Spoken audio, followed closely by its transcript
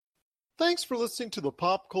Thanks for listening to the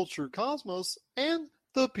Pop Culture Cosmos and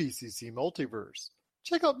the PCC Multiverse.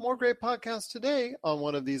 Check out more great podcasts today on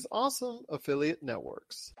one of these awesome affiliate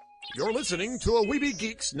networks. You're listening to a Weeby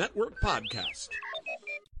Geeks Network podcast.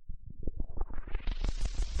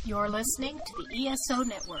 You're listening to the ESO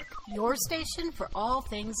Network, your station for all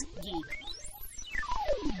things geek.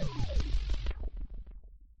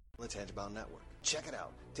 The Tangibound Network. Check it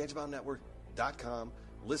out. TangiboundNetwork.com.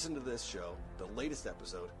 Listen to this show, the latest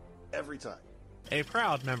episode, every time. A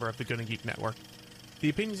proud member of the Gonna Geek Network. The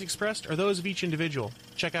opinions expressed are those of each individual.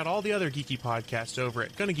 Check out all the other geeky podcasts over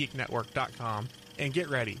at GonnaGeekNetwork.com and get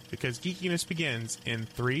ready, because geekiness begins in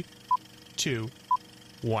 3, 2,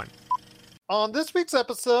 1. On this week's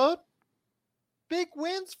episode, big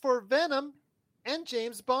wins for Venom and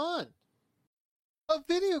James Bond. A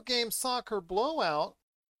video game soccer blowout.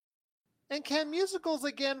 And can musicals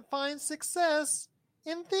again find success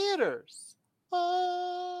in theaters?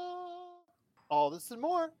 All this and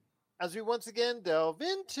more as we once again delve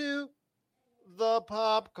into the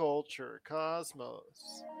pop culture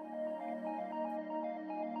cosmos.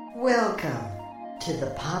 Welcome to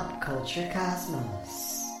the Pop Culture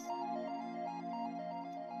Cosmos.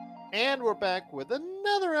 And we're back with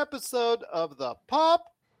another episode of the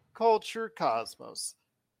Pop Culture Cosmos.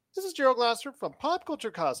 This is Gerald Glasser from Pop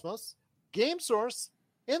Culture Cosmos, Game Source,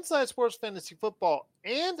 Inside Sports Fantasy Football,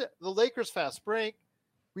 and the Lakers Fast Break.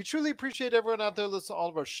 We truly appreciate everyone out there listening to all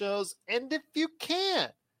of our shows. And if you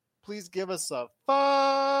can, please give us a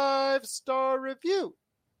 5-star review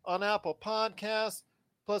on Apple Podcasts.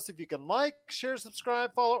 Plus, if you can like, share,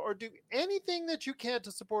 subscribe, follow, or do anything that you can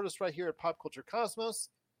to support us right here at Pop Culture Cosmos,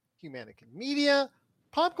 Humanican Media,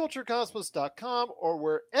 popculturecosmos.com, or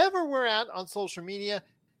wherever we're at on social media,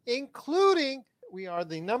 including we are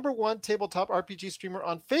the #1 tabletop RPG streamer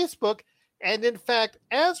on Facebook. And in fact,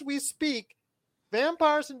 as we speak,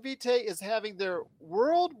 Vampires and Vitae is having their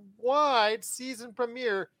worldwide season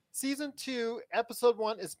premiere. Season 2, episode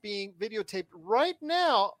 1 is being videotaped right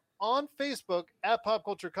now on Facebook at Pop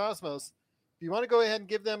Culture Cosmos. If you want to go ahead and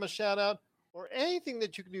give them a shout out or anything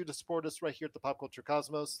that you can do to support us right here at the Pop Culture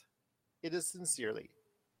Cosmos, it is sincerely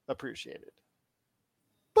appreciated.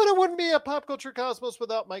 But it wouldn't be a Pop Culture Cosmos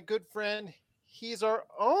without my good friend. He's our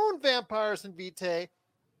own Vampires and Vitae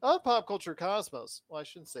of Pop Culture Cosmos. Well, I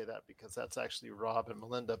shouldn't say that because that's actually Rob and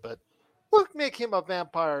Melinda, but we'll make him a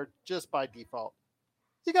vampire just by default.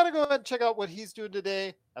 You got to go ahead and check out what he's doing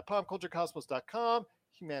today at popculturecosmos.com,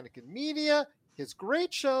 Humanican Media, his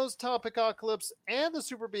great shows, Topicocalypse, and the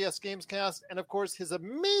Super BS Games Cast, and of course his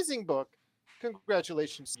amazing book,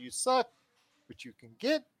 Congratulations, You Suck, which you can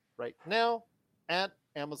get right now at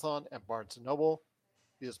Amazon and Barnes & Noble.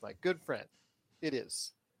 It is my good friend. It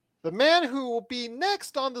is the man who will be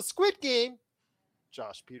next on the Squid Game,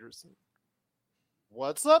 Josh Peterson.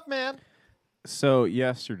 What's up, man? So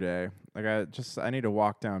yesterday, I need to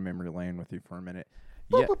walk down memory lane with you for a minute.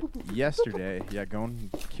 Yesterday,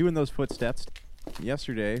 cueing those footsteps.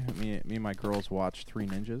 Yesterday, me and my girls watched Three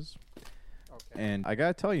Ninjas. Okay. And I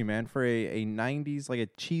gotta tell you, man, for a 90s, like a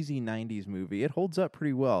cheesy 90s movie, it holds up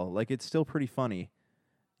pretty well. Like, it's still pretty funny.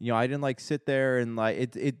 You know, I didn't sit there and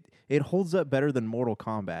it holds up better than Mortal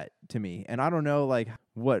Kombat to me. And I don't know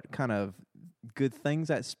what kind of good things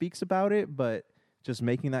that speaks about it, but just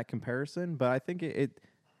making that comparison. But I think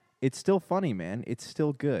it's still funny, man. It's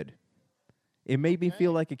still good. It made me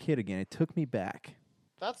feel like a kid again. It took me back.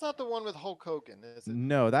 That's not the one with Hulk Hogan, is it?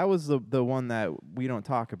 No, that was the one that we don't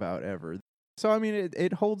talk about ever. So, I mean,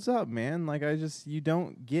 it holds up, man. You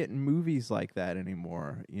don't get movies like that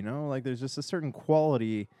anymore, you know? There's just a certain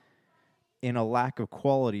quality in a lack of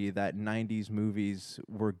quality that 90s movies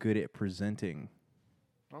were good at presenting.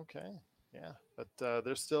 Okay, yeah. But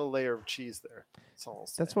there's still a layer of cheese there.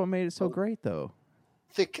 That's what made it so great, though.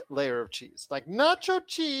 Thick layer of cheese. Like nacho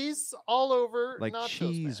cheese all over like nachos,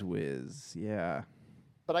 Cheese man. Whiz, yeah.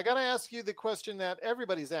 But I got to ask you the question that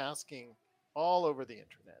everybody's asking all over the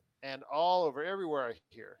internet and all over everywhere I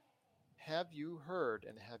hear. Have you heard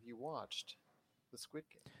and have you watched the Squid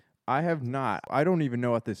Game? I have not. I don't even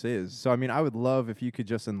know what this is. So, I mean, I would love if you could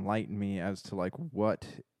just enlighten me as to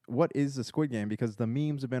what is the Squid Game, because the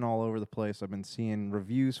memes have been all over the place. I've been seeing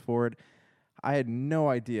reviews for it. I had no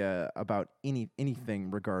idea about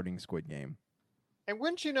anything regarding Squid Game. And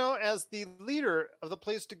wouldn't you know, as the leader of the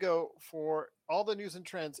place to go for all the news and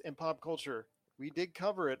trends in pop culture, we did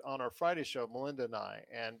cover it on our Friday show, Melinda and I,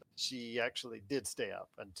 and she actually did stay up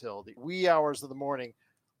until the wee hours of the morning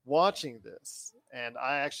watching this. And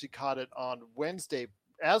I actually caught it on Wednesday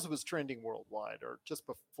as it was trending worldwide, or just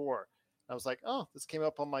before. I was like, oh, this came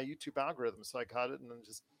up on my YouTube algorithm. So I caught it and then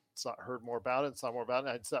just heard more about it and saw more about it.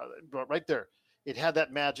 And I saw it right there. It had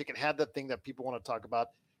that magic. It had that thing that people want to talk about.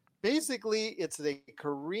 Basically, it's a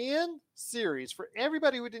Korean series for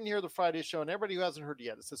everybody who didn't hear the Friday show and everybody who hasn't heard it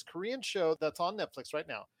yet. It's this Korean show that's on Netflix right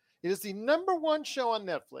now. It is the number one show on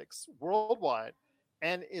Netflix worldwide,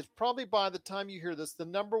 and it's probably, by the time you hear this, the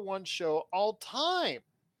number one show all time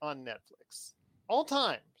on Netflix. All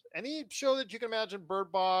time. Any show that you can imagine,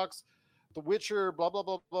 Bird Box, The Witcher, blah, blah,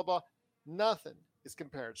 blah, blah, blah, nothing is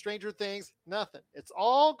compared. Stranger Things, nothing. It's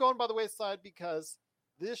all going by the wayside because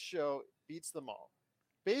this show beats them all.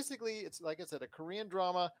 Basically, it's, like I said, a Korean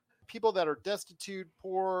drama. People that are destitute,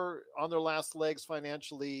 poor, on their last legs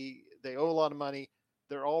financially, they owe a lot of money.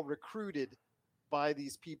 They're all recruited by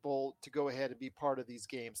these people to go ahead and be part of these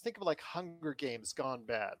games. Think of it like Hunger Games gone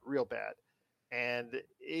bad, real bad. And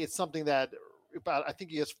it's something that about, I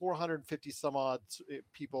think he has 450 some odd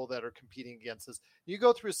people that are competing against this. You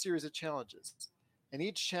go through a series of challenges, and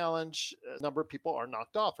each challenge, a number of people are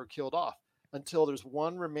knocked off or killed off until there's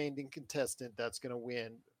one remaining contestant that's going to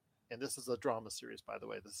win. And this is a drama series, by the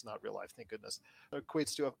way. This is not real life, thank goodness. It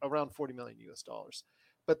equates to around 40 million US dollars.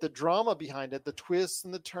 But the drama behind it, the twists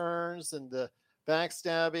and the turns and the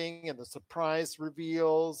backstabbing and the surprise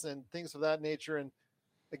reveals and things of that nature. And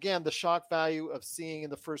again, the shock value of seeing in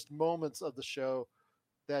the first moments of the show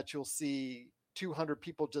that you'll see 200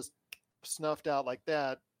 people just snuffed out like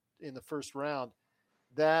that in the first round.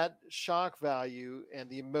 That shock value and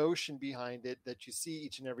the emotion behind it that you see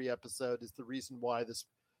each and every episode is the reason why this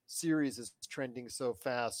series is trending so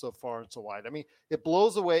fast, so far, and so wide. I mean, it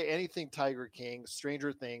blows away anything Tiger King,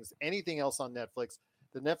 Stranger Things, anything else on Netflix.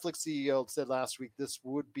 The Netflix CEO said last week this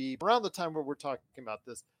would be, around the time where we're talking about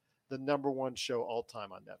this, the number one show all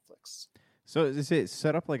time on Netflix. So is it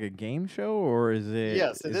set up like a game show, or is it?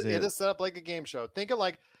 Yes, it is set up like a game show. Think of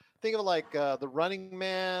like The Running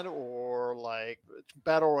Man, or like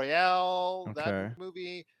Battle Royale, that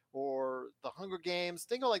movie, or The Hunger Games.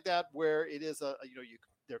 Think of like that, where it is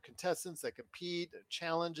there are contestants that compete,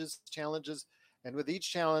 challenges, and with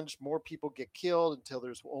each challenge, more people get killed until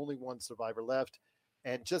there's only one survivor left.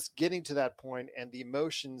 And just getting to that point and the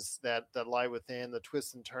emotions that lie within, the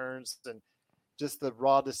twists and turns, and just the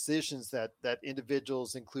raw decisions that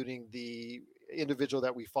individuals, including the individual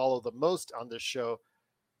that we follow the most on this show,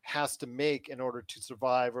 has to make in order to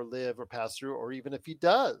survive or live or pass through, or even if he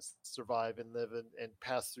does survive and live and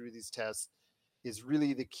pass through these tests, is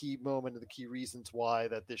really the key moment and the key reasons why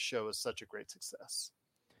that this show is such a great success.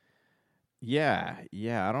 Yeah.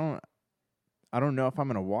 I don't know if I'm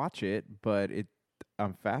gonna watch it, but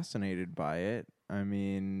I'm fascinated by it. I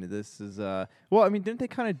mean, this is didn't they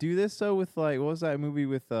kind of do this though with, like, what was that movie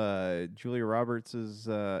with Julia Roberts's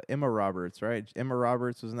Emma Roberts, right? Emma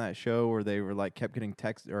Roberts was in that show where they were like kept getting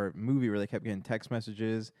text, or movie where they kept getting text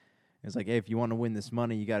messages. It's like, hey, if you want to win this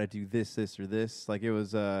money, you got to do this, this, or this. Like, it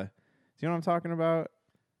was do you know what I'm talking about?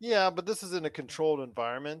 Yeah, but this is in a controlled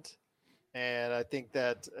environment. And I think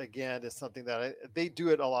that, again, is something that they do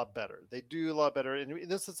it a lot better. They do a lot better. And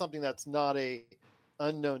this is something that's not a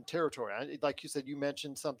unknown territory. Like you said, you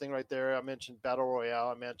mentioned something right there. I mentioned Battle Royale.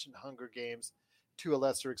 I mentioned Hunger Games. To a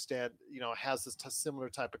lesser extent, has this similar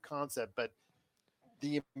type of concept. But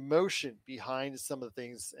the emotion behind some of the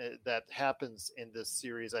things that happens in this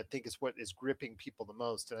series, I think, is what is gripping people the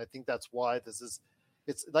most. And I think that's why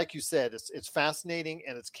it's like you said, it's fascinating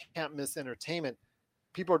and it's can't miss entertainment.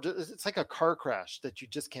 People are it's like a car crash that you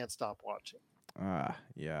just can't stop watching.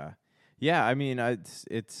 Yeah. I mean,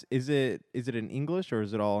 is it in English or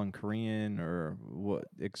is it all in Korean, or what?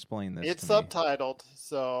 Explain this. It's subtitled.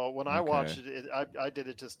 So when I watched it, I did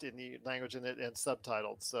it just in the language and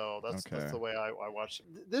subtitled. So that's the way I watched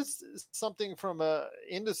it. This is something from a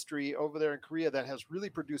industry over there in Korea that has really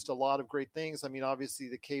produced a lot of great things. I mean, obviously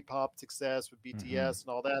the K-pop success with BTS and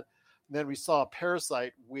all that. And then we saw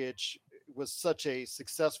Parasite, which was such a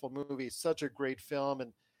successful movie, such a great film,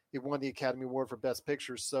 and it won the Academy Award for Best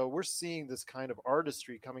Picture. So we're seeing this kind of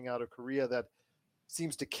artistry coming out of Korea that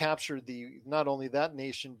seems to capture not only that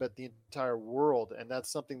nation, but the entire world. And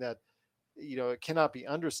that's something that, it cannot be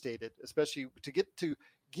understated, especially to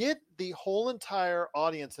get the whole entire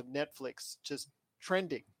audience of Netflix just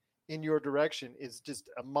trending in your direction is just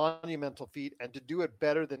a monumental feat. And to do it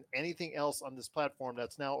better than anything else on this platform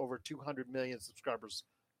that's now over 200 million subscribers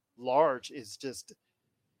large is just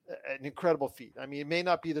an incredible feat. I mean, it may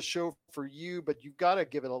not be the show for you, but you've got to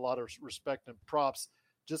give it a lot of respect and props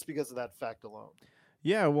just because of that fact alone.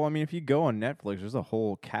 Yeah, well, I mean, if you go on Netflix, there's a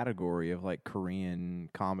whole category of like Korean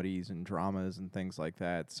comedies and dramas and things like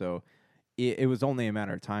that. So it was only a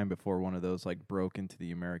matter of time before one of those like broke into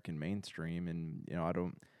the American mainstream.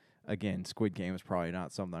 And Squid Game is probably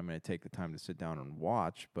not something I'm going to take the time to sit down and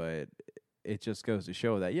watch, but it just goes to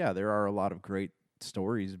show that, yeah, there are a lot of great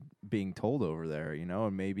stories being told over there,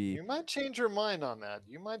 and maybe You might change your mind on that.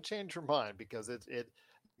 You might change your mind because it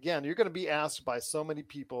again, you're going to be asked by so many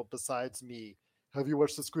people besides me, have you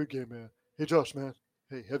watched the Squid Game, man? Hey, Josh, man.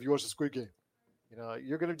 Hey, have you watched the Squid Game?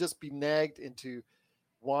 You're going to just be nagged into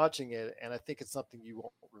watching it, and I think it's something you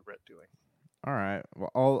won't regret doing. all right,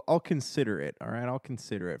 well, I'll consider it. All right, I'll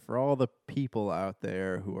consider it for all the people out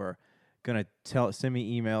there who are gonna send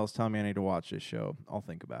me emails telling me I need to watch this show. I'll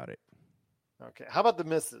think about it. Okay. How about the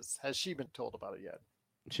missus? Has she been told about it yet?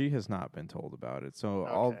 She has not been told about it, so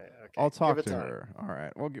Okay. I'll talk Give it to time. her. All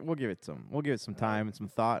right, we'll give it some time and some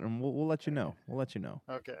thought, and we'll let you know. We'll let you know.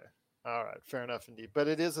 Okay. All right. Fair enough indeed. But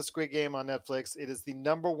it is a Squid Game on Netflix. It is the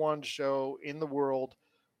 #1 show in the world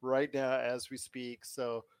right now as we speak.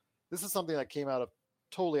 So this is something that came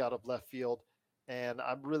totally out of left field. And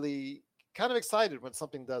I'm really kind of excited when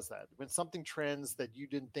something does that, when something trends that you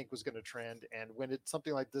didn't think was going to trend. And when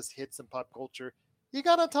something like this hits in pop culture, you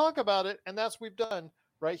got to talk about it. And that's what we've done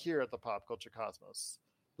right here at the Pop Culture Cosmos.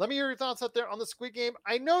 Let me hear your thoughts out there on the Squid Game.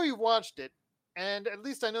 I know you watched it, and at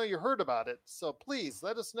least I know you heard about it. So please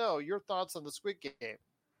let us know your thoughts on the Squid Game,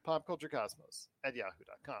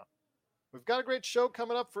 popculturecosmos@yahoo.com. We've got a great show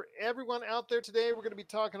coming up for everyone out there today. We're going to be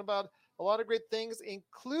talking about a lot of great things,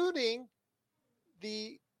 including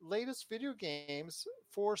the latest video games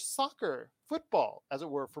for soccer, football, as it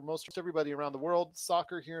were, for most everybody around the world.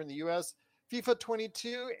 Soccer here in the U.S., FIFA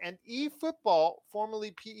 22 and eFootball,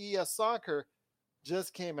 formerly PES Soccer,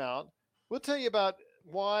 just came out. We'll tell you about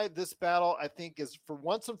why this battle, I think, is for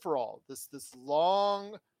once and for all. This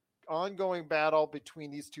long, ongoing battle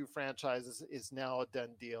between these two franchises is now a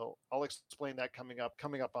done deal. I'll explain that coming up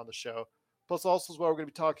on the show. Plus, also as well, we're going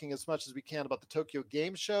to be talking as much as we can about the Tokyo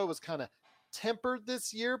Game Show. It was kind of tempered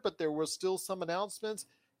this year, but there were still some announcements.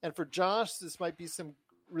 And for Josh, this might be some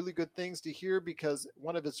really good things to hear because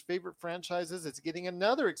one of his favorite franchises is getting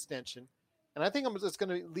another extension. And I think it's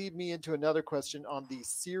going to lead me into another question on the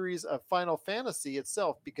series of Final Fantasy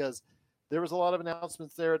itself, because there was a lot of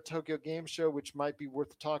announcements there at Tokyo Game Show, which might be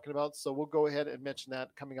worth talking about. So we'll go ahead and mention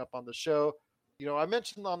that coming up on the show. I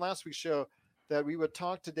mentioned on last week's show that we would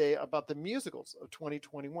talk today about the musicals of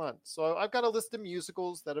 2021. So I've got a list of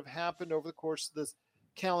musicals that have happened over the course of this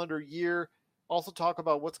calendar year. Also talk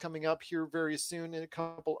about what's coming up here very soon and a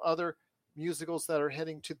couple other musicals that are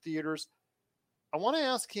heading to theaters. I want to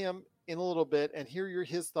ask him in a little bit and hear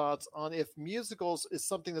his thoughts on if musicals is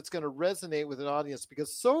something that's going to resonate with an audience,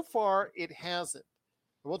 because so far it hasn't.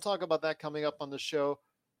 We'll talk about that coming up on the show.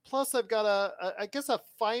 Plus, I've got a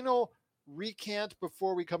final recant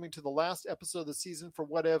before we come into the last episode of the season for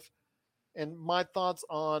What If, and my thoughts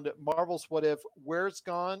on Marvel's What If, where it's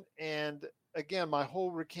gone, and again, my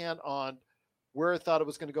whole recant on where I thought it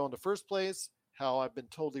was going to go in the first place, how I've been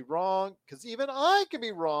totally wrong, because even I can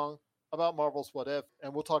be wrong about Marvel's What If,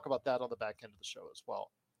 and we'll talk about that on the back end of the show as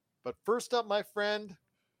well. But first up, my friend,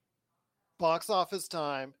 box office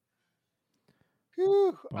time.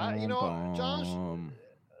 Whew. Josh,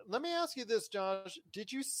 let me ask you this, Josh.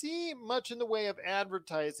 Did you see much in the way of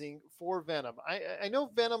advertising for Venom? I know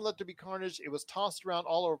Venom Let There Be Carnage. It was tossed around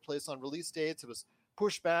all over the place on release dates. It was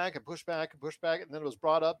pushed back and pushed back and pushed back, and then it was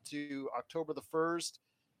brought up to October the 1st.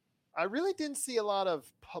 I really didn't see a lot of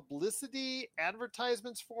publicity,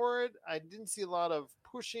 advertisements for it. I didn't see a lot of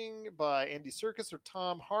pushing by Andy Serkis or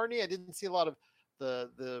Tom Hardy. I didn't see a lot of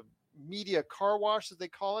the media car wash, as they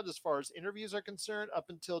call it, as far as interviews are concerned, up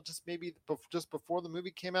until just before the movie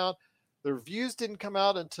came out. The reviews didn't come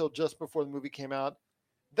out until just before the movie came out.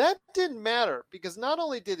 That didn't matter, because not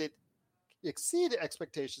only did it exceed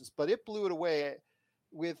expectations, but it blew it away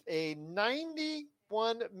with a $91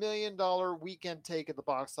 million weekend take at the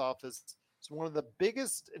box office. It's one of the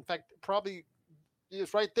biggest, in fact, probably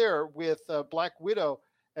is right there with Black Widow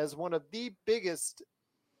as one of the biggest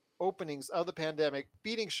openings of the pandemic,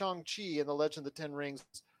 beating Shang-Chi and the Legend of the Ten Rings.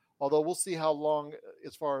 Although we'll see how long,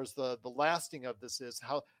 as far as the lasting of this is,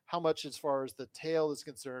 how much as far as the tail is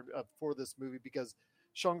concerned for this movie, because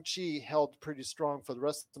Shang-Chi held pretty strong for the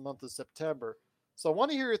rest of the month of September. So I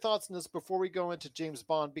want to hear your thoughts on this before we go into James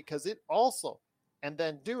Bond, because it also, and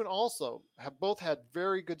then Dune also, have both had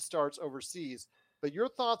very good starts overseas. But your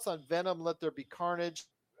thoughts on Venom Let There Be Carnage.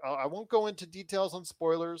 I won't go into details on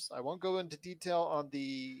spoilers. I won't go into detail on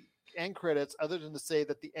the end credits, other than to say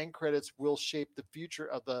that the end credits will shape the future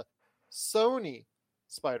of the Sony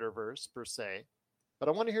Spider-Verse, per se. But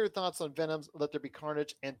I want to hear your thoughts on Venom Let There Be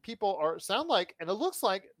Carnage. And people sound like, and it looks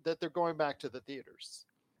like, that they're going back to the theaters.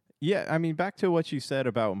 Yeah, I mean, back to what you said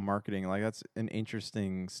about marketing, like, that's an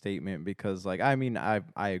interesting statement, because, like, I mean, I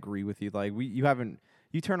agree with you. Like, you haven't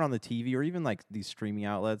you turn on the TV or even like these streaming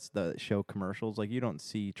outlets that show commercials, like you don't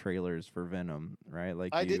see trailers for Venom, right?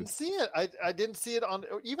 Like I didn't see it. I didn't see it on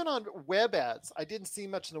even on web ads. I didn't see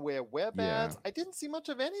much in the way of web ads. I didn't see much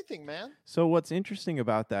of anything, man. So what's interesting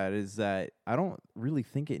about that is that I don't really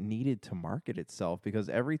think it needed to market itself, because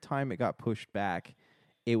every time it got pushed back,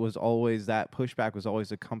 it was always, that pushback was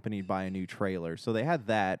always accompanied by a new trailer. So they had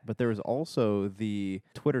that, but there was also the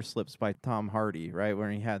Twitter slips by Tom Hardy, right,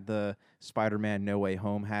 where he had the Spider-Man No Way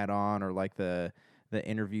Home hat on, or like the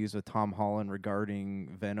interviews with Tom Holland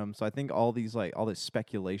regarding Venom. So I think all this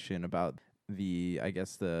speculation about I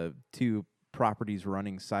guess the two properties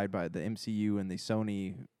running side by the MCU and the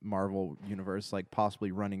Sony Marvel universe, like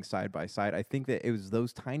possibly running side by side. I think that it was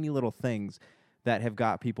those tiny little things that have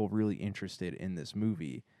got people really interested in this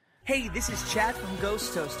movie. Hey, this is Chad from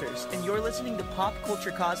Ghost Toasters, and you're listening to Pop Culture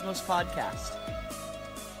Cosmos Podcast.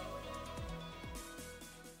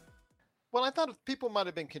 Well, I thought people might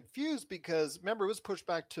have been confused because remember it was pushed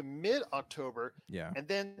back to mid-October. Yeah. And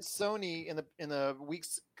then Sony in the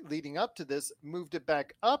weeks leading up to this moved it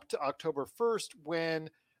back up to October 1st, when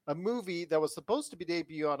a movie that was supposed to be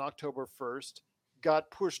debut on October 1st got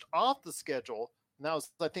pushed off the schedule. And that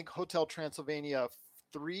was, I think, Hotel Transylvania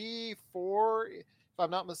 3, 4, if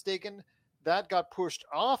I'm not mistaken. That got pushed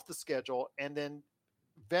off the schedule, and then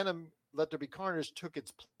Venom: Let There Be Carnage took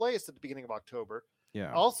its place at the beginning of October.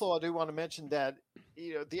 Yeah. Also, I do want to mention that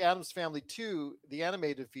the Addams Family 2, the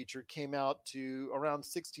animated feature, came out to around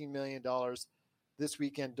 $16 million this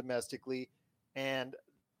weekend domestically. And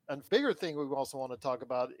a bigger thing we also want to talk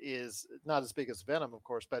about is not as big as Venom, of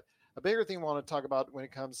course, but a bigger thing we want to talk about when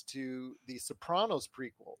it comes to the Sopranos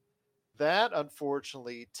prequel. That,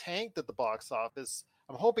 unfortunately, tanked at the box office.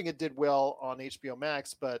 I'm hoping it did well on HBO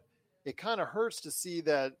Max, but it kind of hurts to see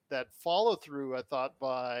that follow through. I thought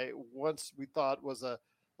by once we thought was a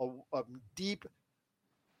deep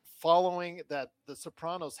following that the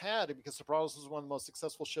Sopranos had, because Sopranos was one of the most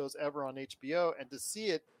successful shows ever on HBO, and to see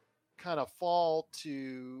it kind of fall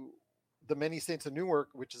to The Many Saints of Newark,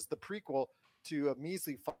 which is the prequel, to a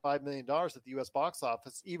measly $5 million at the U.S. box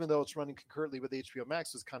office, even though it's running concurrently with HBO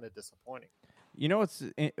Max, was kind of disappointing. You know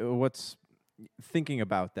what's thinking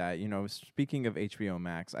about that, speaking of HBO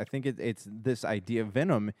Max, I think it's this idea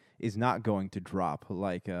Venom is not going to drop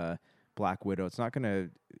like Black Widow. It's not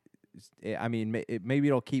going to, I mean, maybe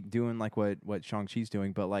it'll keep doing like what Shang-Chi's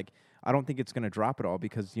doing, but like I don't think it's going to drop at all,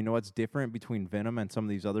 because you know what's different between Venom and some of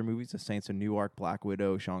these other movies, The Saints of Newark, Black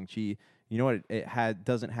Widow, Shang-Chi, you know what it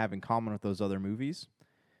doesn't have in common with those other movies?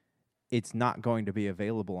 It's not going to be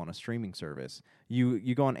available on a streaming service.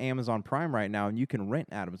 You go on Amazon Prime right now, and you can rent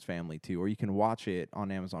Addams Family 2, or you can watch it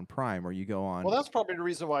on Amazon Prime, or you go on... Well, that's probably the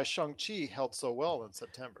reason why Shang-Chi held so well in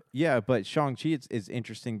September. Yeah, but Shang-Chi is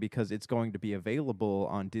interesting because it's going to be available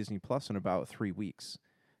on Disney Plus in about 3 weeks.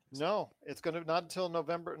 No, it's going to not until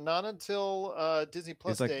November, not until Disney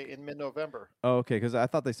Plus Day in mid-November. Oh, okay, because I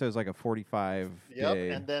thought they said it was like a 45 day.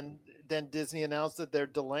 And then Disney announced that they're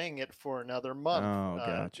delaying it for another month. Oh,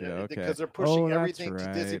 gotcha. Okay. Because they're pushing everything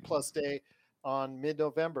to Disney Plus Day on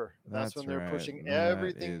mid-November. That's when they're pushing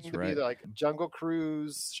everything to be like Jungle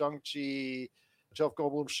Cruise, Shang-Chi, Jeff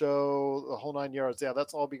Goldblum show, the whole 9 yards. Yeah,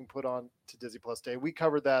 that's all being put on to Disney Plus Day. We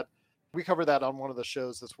covered that on one of the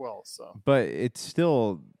shows as well. So, but it's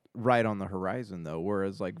still right on the horizon though,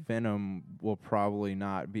 whereas like Venom will probably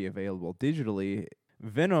not be available digitally.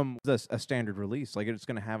 Venom is a standard release. Like it's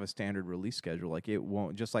going to have a standard release schedule. Like it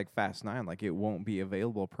won't, just like Fast 9, like it won't be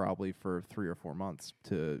available probably for 3 or 4 months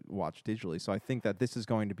to watch digitally. So I think that this is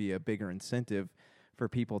going to be a bigger incentive for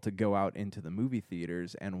people to go out into the movie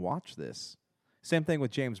theaters and watch this. Same thing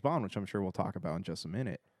with James Bond, which I'm sure we'll talk about in just a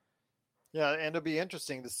minute. Yeah, and it'll be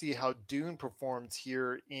interesting to see how Dune performs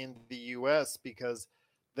here in the U.S. because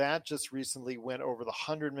that just recently went over the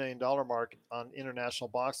 $100 million mark on international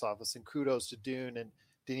box office. And kudos to Dune and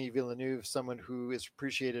Denis Villeneuve, someone who is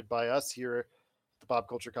appreciated by us here at the Pop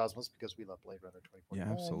Culture Cosmos because we love Blade Runner 2049.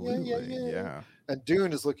 Yeah, absolutely. Yeah. And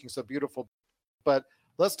Dune is looking so beautiful. But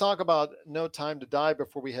let's talk about No Time to Die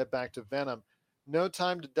before we head back to Venom. No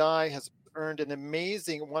Time to Die has earned an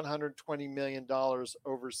amazing $120 million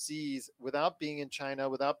overseas without being in China,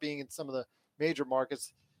 without being in some of the major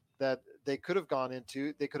markets that they could have gone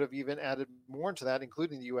into. They could have even added more into that,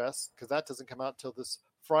 including the U.S., because that doesn't come out until this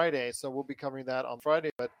Friday. So we'll be covering that on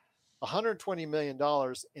Friday. But $120 million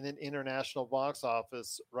in an international box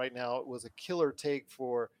office right now, it was a killer take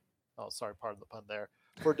for, pardon the pun there,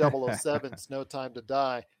 for 007's No Time to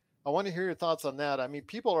Die. I want to hear your thoughts on that. I mean,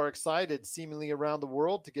 people are excited seemingly around the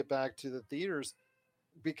world to get back to the theaters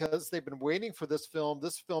because they've been waiting for this film.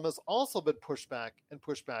 This film has also been pushed back and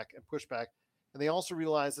pushed back and pushed back. and they also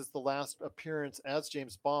realize it's the last appearance as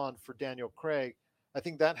James Bond for Daniel Craig. I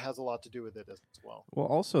think that has a lot to do with it as well. Well,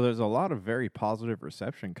 also, there's a lot of very positive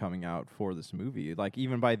reception coming out for this movie. Like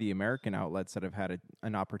even by the American outlets that have had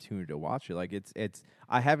an opportunity to watch it. Like it's.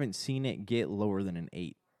 I haven't seen it get lower than an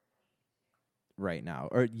 8 right now,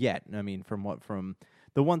 or yet. I mean, from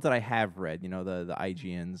the ones that I have read, the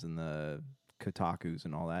IGNs and the Kotakus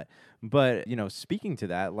and all that. But speaking to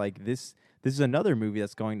that, like this is another movie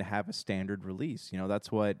that's going to have a standard release.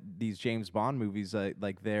 That's what these James Bond movies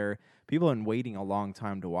people have been waiting a long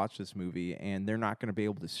time to watch this movie, and they're not going to be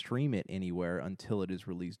able to stream it anywhere until it is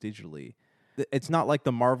released digitally. It's not like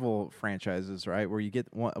the Marvel franchises, right? Where you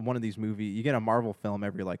get one of these movies, you get a Marvel film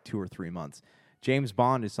every like 2 or 3 months. James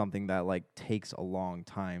Bond is something that like takes a long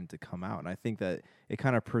time to come out, and I think that it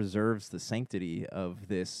kind of preserves the sanctity of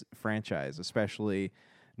this franchise, especially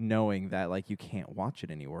knowing that like you can't watch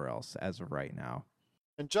it anywhere else as of right now.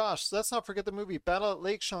 And Josh, let's not forget the movie Battle at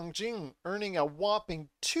Lake Changjin, earning a whopping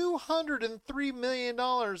 $203 million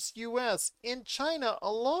US in China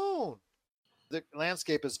alone. The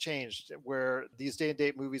landscape has changed where these day and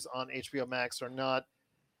date movies on HBO Max are not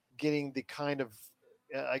getting the kind of,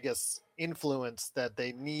 I guess, influence that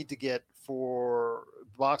they need to get for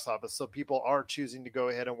the box office. So people are choosing to go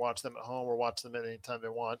ahead and watch them at home or watch them at any time they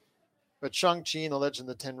want. But Shang-Chi and the Legend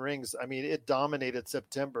of the Ten Rings, I mean, it dominated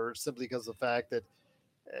September simply because of the fact that,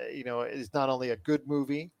 it's not only a good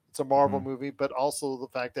movie, it's a Marvel movie, but also the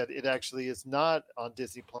fact that it actually is not on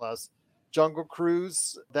Disney Plus. Jungle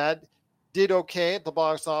Cruise, that did okay at the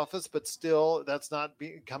box office, but still that's not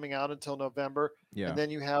coming out until November. Yeah. And then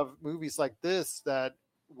you have movies like this that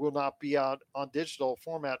will not be out on digital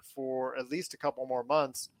format for at least a couple more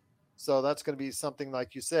months. So that's going to be something,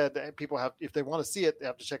 like you said, that people have, if they want to see it, they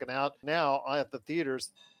have to check it out now at the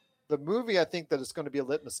theaters. The movie I think that is going to be a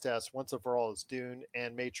litmus test once and for all is Dune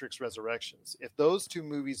and Matrix Resurrections. If those two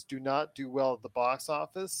movies do not do well at the box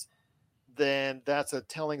office, then that's a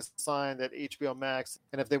telling sign that HBO Max,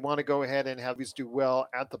 and if they want to go ahead and have these do well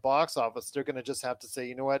at the box office, they're going to just have to say,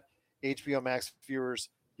 you know what, HBO Max viewers,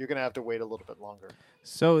 you're going to have to wait a little bit longer.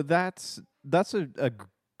 So that's a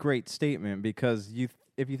great statement, because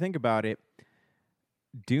if you think about it,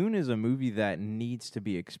 Dune is a movie that needs to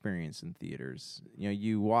be experienced in theaters.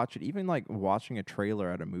 You watch it, even like watching a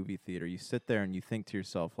trailer at a movie theater, you sit there and you think to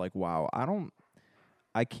yourself, like, wow,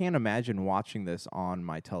 I can't imagine watching this on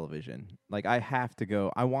my television. Like, I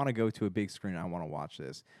want to go to a big screen. I want to watch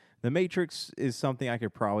this. The Matrix is something I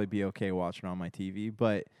could probably be okay watching on my TV,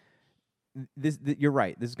 but you're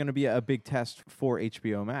right. This is going to be a big test for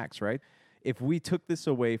HBO Max, right? If we took this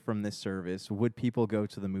away from this service, would people go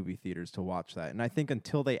to the movie theaters to watch that? And I think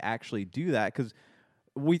until they actually do that, because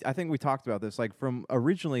I think we talked about this, like from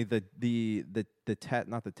originally the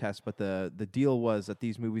deal was that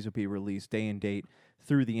these movies would be released day and date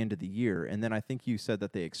through the end of the year. And then I think you said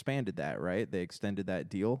that they expanded that, right? They extended that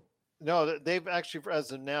deal? No, they've actually,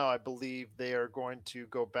 as of now, I believe they are going to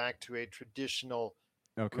go back to a traditional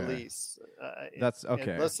release. That's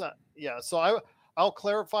okay. So I'll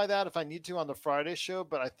clarify that if I need to on the Friday show,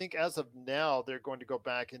 but I think as of now, they're going to go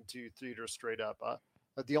back into theater straight up.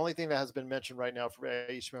 The only thing that has been mentioned right now for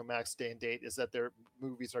HBO Max day and date is that their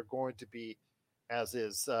movies are going to be as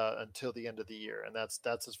is until the end of the year, and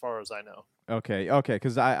that's as far as I know. Okay,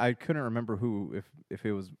 because I couldn't remember if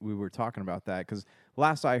it was we were talking about that, because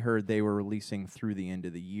last I heard they were releasing through the end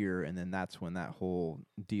of the year, and then that's when that whole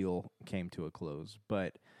deal came to a close.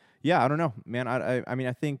 But yeah, I don't know, man. I mean,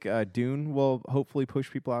 I think Dune will hopefully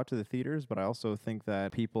push people out to the theaters, but I also think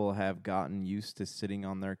that people have gotten used to sitting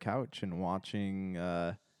on their couch and watching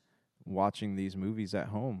these movies at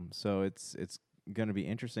home. So it's going to be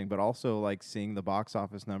interesting, but also like seeing the box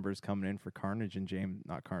office numbers coming in for Carnage and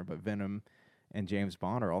Venom and James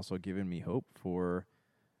Bond are also giving me hope for,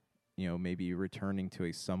 maybe returning to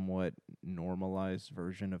a somewhat normalized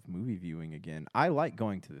version of movie viewing again. I like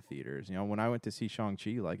going to the theaters. When I went to see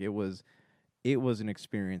Shang-Chi, like it was an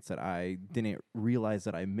experience that I didn't realize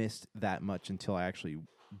that I missed that much until I actually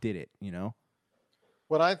did it,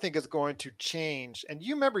 What I think is going to change, and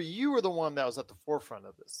you remember you were the one that was at the forefront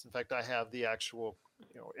of this. In fact, I have the actual,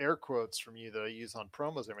 air quotes from you that I use on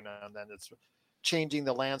promos every now and then. It's changing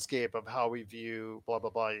the landscape of how we view blah, blah,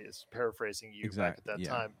 blah, is paraphrasing you back at that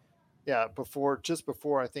time. Yeah, just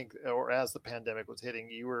before I think, or as the pandemic was hitting,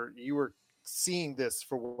 you were seeing this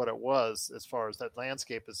for what it was as far as that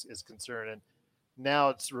landscape is concerned. And now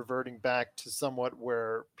it's reverting back to somewhat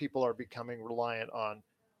where people are becoming reliant on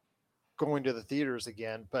going to the theaters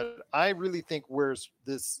again. But I really think where's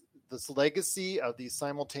this legacy of the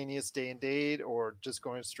simultaneous day and date, or just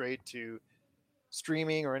going straight to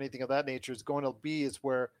streaming or anything of that nature, is going to be is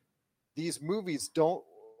where these movies don't,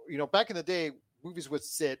 back in the day, movies would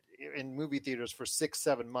sit in movie theaters for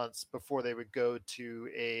 6-7 months before they would go to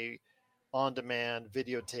a on-demand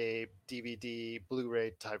videotape, DVD,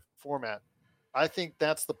 Blu-ray type format. I think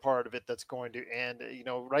that's the part of it that's going to end.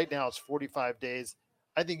 Right now it's 45 days.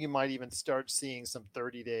 I think you might even start seeing some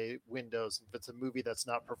 30-day windows if it's a movie that's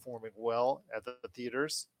not performing well at the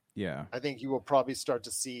theaters. Yeah. I think you will probably start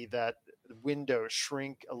to see that window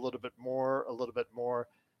shrink a little bit more,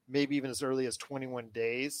 maybe even as early as 21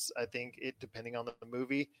 days. I think it, depending on the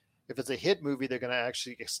movie. If it's a hit movie, they're going to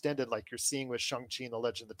actually extend it like you're seeing with Shang-Chi and the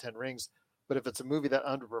Legend of the Ten Rings. But if it's a movie that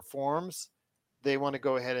underperforms, they want to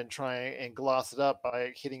go ahead and try and gloss it up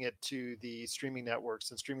by hitting it to the streaming networks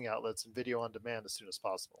and streaming outlets and video on demand as soon as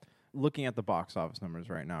possible. Looking at the box office numbers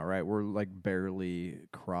right now, right, we're like barely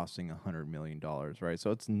crossing $100 million, right?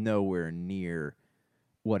 So it's nowhere near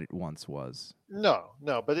what it once was. No,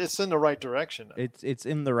 but it's in the right direction. It's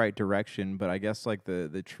in the right direction, but I guess like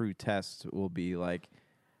the true test will be like,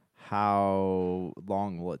 how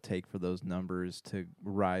long will it take for those numbers to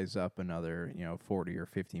rise up another, $40 or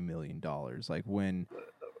 $50 million? Like when?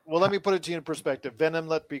 Well, let me put it to you in perspective. Venom: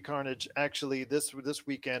 Let Be Carnage actually this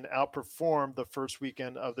weekend outperformed the first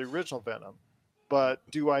weekend of the original Venom. But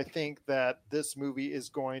do I think that this movie is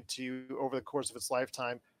going to, over the course of its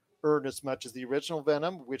lifetime, earn as much as the original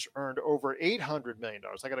Venom, which earned over $800 million?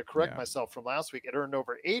 I got to correct myself from last week. It earned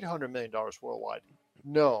over $800 million worldwide.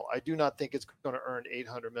 No, I do not think it's going to earn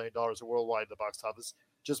 $800 million worldwide at the box office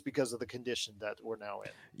just because of the condition that we're now in.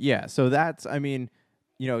 Yeah, so that's,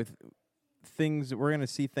 things, we're going to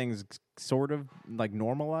see things sort of like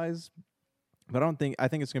normalize, but I think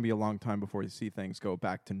it's going to be a long time before you see things go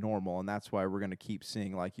back to normal, and that's why we're going to keep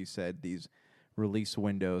seeing, like you said, these release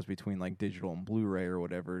windows between like digital and Blu-ray or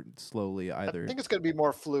whatever slowly either. I think it's going to be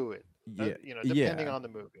more fluid. Depending on the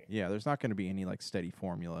movie. Yeah, there's not going to be any like steady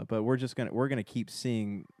formula, but we're going to keep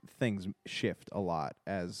seeing things shift a lot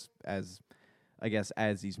as I guess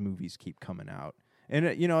as these movies keep coming out. And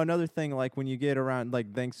another thing, like when you get around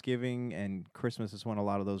like Thanksgiving and Christmas is when a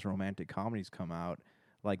lot of those romantic comedies come out.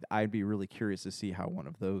 Like I'd be really curious to see how one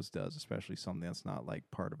of those does, especially something that's not like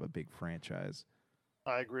part of a big franchise.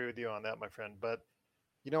 I agree with you on that, my friend, but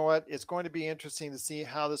you know what? It's going to be interesting to see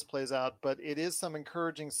how this plays out, but it is some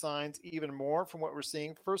encouraging signs even more from what we're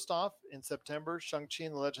seeing. First off, in September, Shang-Chi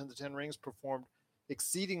and the Legend of the Ten Rings performed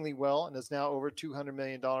exceedingly well and is now over $200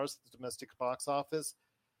 million at the domestic box office.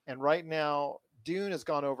 And right now, Dune has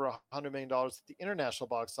gone over $100 million at the international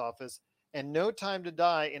box office, and No Time to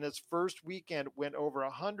Die in its first weekend went over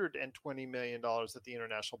 $120 million at the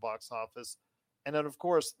international box office. And then, of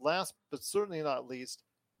course, last but certainly not least,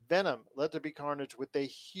 Venom: Let There Be Carnage with a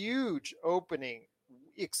huge opening,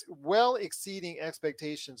 well exceeding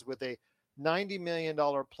expectations with a $90 million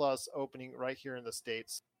plus opening right here in the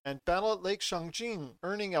States. And Battle at Lake Changjin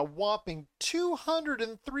earning a whopping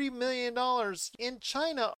 $203 million in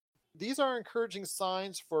China. These are encouraging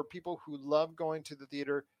signs for people who love going to the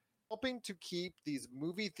theater, helping to keep these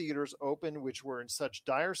movie theaters open, which were in such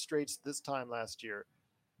dire straits this time last year.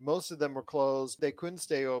 Most of them were closed. They couldn't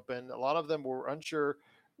stay open. A lot of them were unsure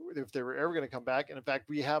if they were ever going to come back. And in fact,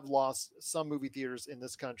 we have lost some movie theaters in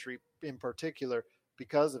this country in particular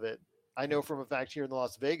because of it. I know from a fact here in the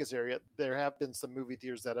Las Vegas area, there have been some movie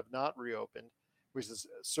theaters that have not reopened, which is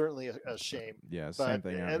certainly a shame. Yeah, same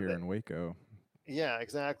thing out here in Waco. Yeah,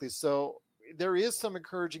 exactly. So there is some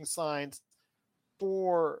encouraging signs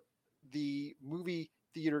for the movie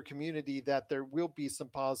theater community that there will be some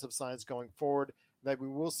positive signs going forward, that we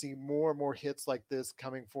will see more and more hits like this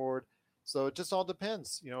coming forward. So it just all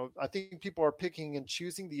depends. I think people are picking and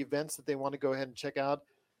choosing the events that they want to go ahead and check out.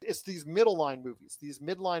 It's these midline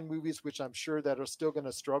movies, which I'm sure that are still going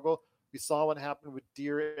to struggle. We saw what happened with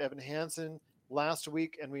Dear Evan Hansen last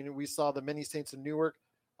week, and we saw The Many Saints of Newark.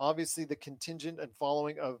 Obviously, the contingent and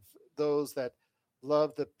following of those that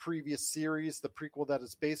love the previous series, the prequel that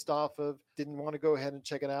it's based off of, didn't want to go ahead and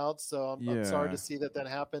check it out. So I'm sorry to see that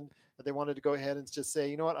happened, that they wanted to go ahead and just say,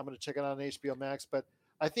 you know what, I'm going to check it out on HBO Max. But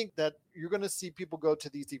I think that you're going to see people go to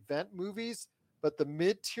these event movies, but the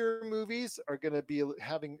mid-tier movies are going to be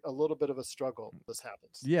having a little bit of a struggle if this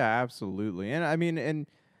happens. Yeah, absolutely. And I mean, and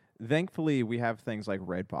thankfully we have things like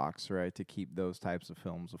Redbox, right, to keep those types of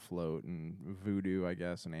films afloat, and Vudu, I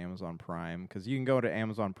guess, and Amazon Prime, because you can go to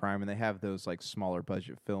Amazon Prime and they have those like smaller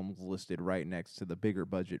budget films listed right next to the bigger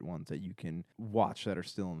budget ones that you can watch that are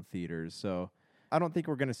still in theaters. So I don't think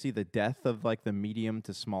we're going to see the death of like the medium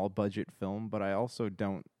to small budget film, but I also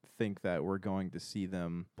don't think that we're going to see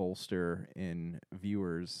them bolster in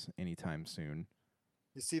viewers anytime soon.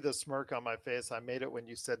 You see the smirk on my face. I made it when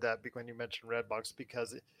you said that, when you mentioned Redbox,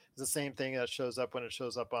 because it's the same thing that shows up when it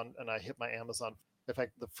shows up on, and I hit my Amazon. In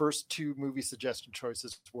fact, the first two movie suggestion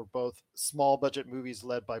choices were both small budget movies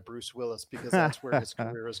led by Bruce Willis, because that's where his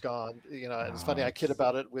career has gone. You know, and it's funny, I kid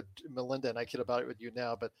about it with Melinda and I kid about it with you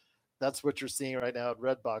now, but that's what you're seeing right now at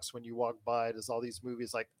Redbox when you walk by it, is all these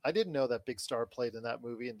movies. Like, I didn't know that big star played in that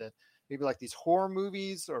movie. And then maybe like these horror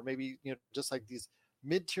movies, or maybe, you know, just like these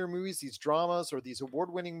mid-tier movies, these dramas, or these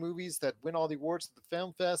award-winning movies that win all the awards at the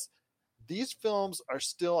Film Fest. These films are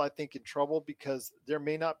still, I think, in trouble because there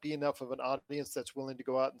may not be enough of an audience that's willing to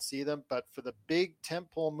go out and see them. But for the big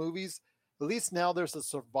tentpole movies, at least now there's a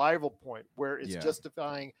survival point where it's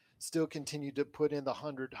justifying still continue to put in the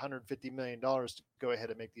 $150 million to go ahead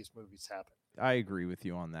and make these movies happen. I agree with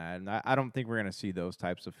you on that. And I don't think we're going to see those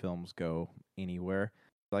types of films go anywhere.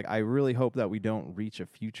 Like, I really hope that we don't reach a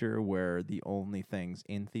future where the only things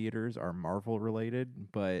in theaters are Marvel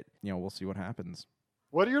related, but, you know, we'll see what happens.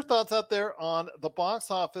 What are your thoughts out there on the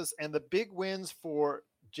box office and the big wins for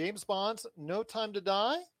James Bond's No Time to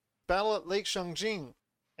Die, Battle at Lake Changjin,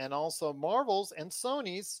 and also Marvel's and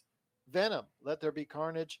Sony's Venom, Let There Be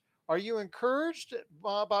Carnage? Are you encouraged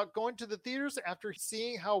about going to the theaters after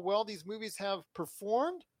seeing how well these movies have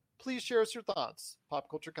performed? Please share us your thoughts.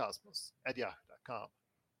 popculturecosmos@yahoo.com.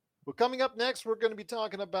 Well, coming up next, we're going to be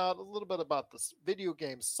talking about a little bit about this video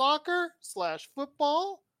game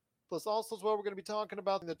soccer/football. Plus, also as well, we're going to be talking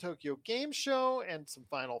about the Tokyo Game Show and some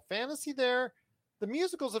Final Fantasy there, the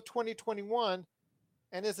musicals of 2021,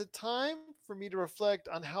 and is it time for me to reflect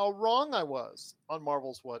on how wrong I was on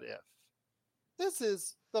Marvel's What If? This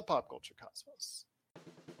is the Pop Culture Cosmos.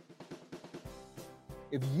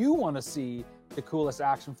 If you want to see the coolest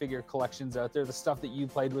action figure collections out there, the stuff that you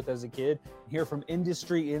played with as a kid, hear from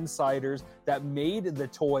industry insiders that made the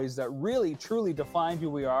toys that really, truly defined who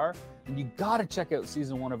we are, and you got to check out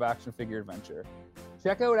Season 1 of Action Figure Adventure.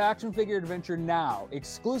 Check out Action Figure Adventure now,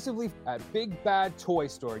 exclusively at Big Bad Toy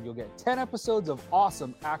Store. You'll get 10 episodes of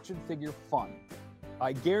awesome action figure fun.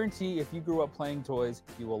 I guarantee if you grew up playing toys,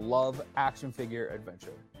 you will love Action Figure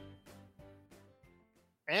Adventure.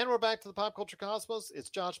 And we're back to the Pop Culture Cosmos. It's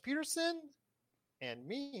Josh Peterson and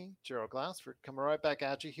me, Gerald Glassford, coming right back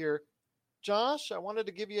at you here. Josh, I wanted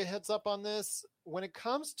to give you a heads up on this. When it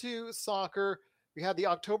comes to soccer, we had the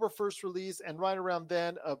October 1st release, and right around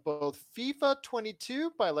then, of both FIFA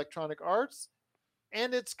 22 by Electronic Arts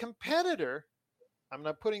and its competitor, I'm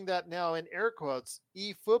not putting that now in air quotes,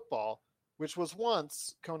 eFootball, which was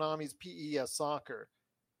once Konami's PES Soccer.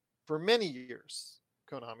 For many years,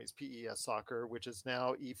 Konami's PES Soccer, which is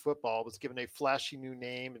now eFootball, was given a flashy new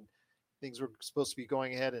name, and things were supposed to be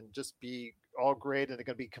going ahead and just be all great, and they're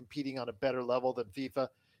going to be competing on a better level than FIFA.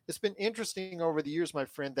 It's been interesting over the years, my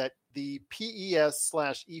friend, that the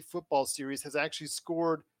PES/eFootball series has actually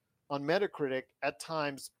scored on Metacritic at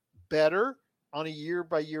times better on a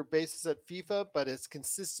year-by-year basis at FIFA, but has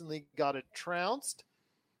consistently got it trounced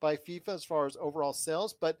by FIFA as far as overall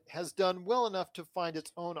sales, but has done well enough to find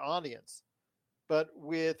its own audience. But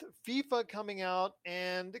with FIFA coming out,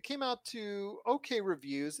 and it came out to okay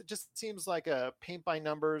reviews, it just seems like a paint by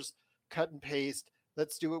numbers, cut and paste.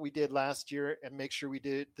 Let's do what we did last year and make sure we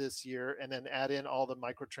did it this year, and then add in all the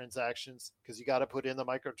microtransactions, because you got to put in the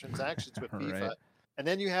microtransactions with FIFA. Right. And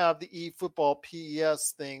then you have the eFootball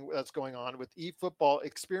PES thing that's going on, with eFootball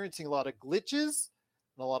experiencing a lot of glitches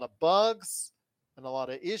and a lot of bugs and a lot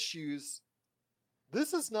of issues.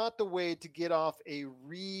 This is not the way to get off a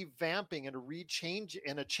revamping and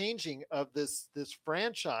a changing of this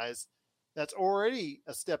franchise that's already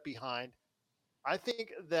a step behind. I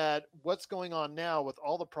think that what's going on now with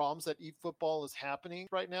all the problems that eFootball is happening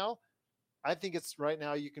right now, I think it's right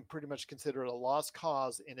now you can pretty much consider it a lost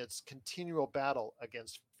cause in its continual battle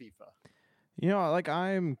against FIFA. You know, like,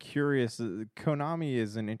 I'm curious. Konami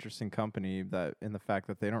is an interesting company that, in the fact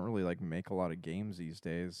that they don't really like make a lot of games these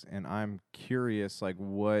days, and I'm curious, like,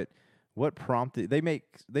 what prompted they make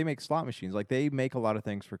slot machines, like they make a lot of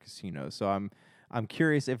things for casinos. So I'm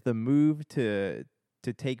curious if the move to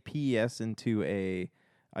take PES into a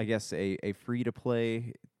free to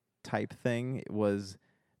play type thing was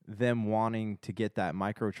them wanting to get that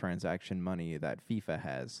microtransaction money that FIFA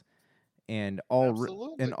has. And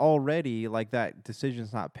already, like, that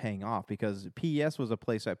decision's not paying off, because PES was a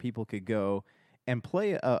place that people could go and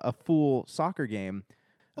play a full soccer game.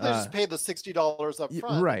 Well, they just paid the $60 up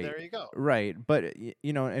front. Right. And there you go. Right. But,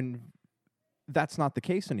 you know, and that's not the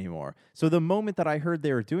case anymore. So the moment that I heard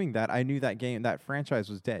they were doing that, I knew that franchise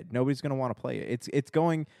was dead. Nobody's going to want to play it.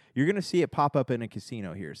 You're going to see it pop up in a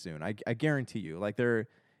casino here soon. I guarantee you. Like,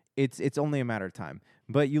 it's only a matter of time.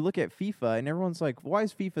 But you look at FIFA, and everyone's like, why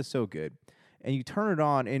is FIFA so good? and you turn it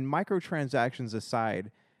on, and microtransactions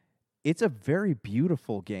aside, it's a very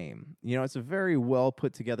beautiful game. You know, it's a very well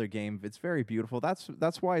put together game. It's very beautiful. That's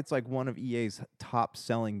why it's like one of EA's top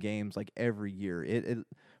selling games like every year. It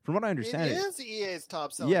from what I understand, it is EA's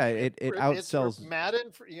top selling. Yeah, game. it outsells it's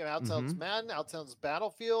Madden. Outsells Madden, outsells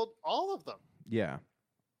Battlefield, all of them. Yeah.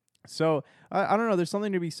 So I don't know. There's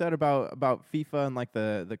something to be said about FIFA and like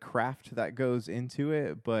the craft that goes into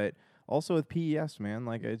it, but also with PES, man.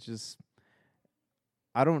 Like it's just,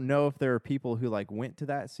 I don't know if there are people who like went to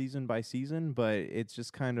that season by season, but it's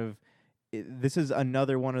just kind of this is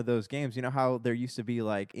another one of those games. You know how there used to be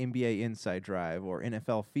like NBA Inside Drive or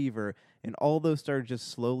NFL Fever, and all those started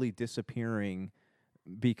just slowly disappearing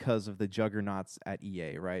because of the juggernauts at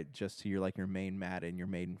EA, right? Just to your main Madden, your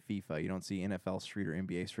main FIFA. You don't see NFL Street or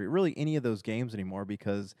NBA Street, really any of those games anymore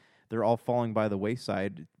because they're all falling by the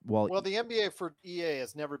wayside. Well, the NBA for EA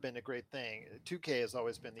has never been a great thing. 2K has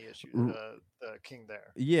always been the issue, the king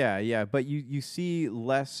there. Yeah, but you see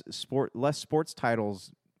less sports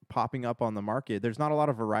titles popping up on the market. There's not a lot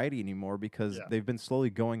of variety anymore because they've been slowly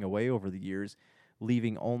going away over the years,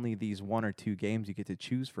 leaving only these 1 or 2 games you get to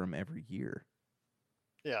choose from every year.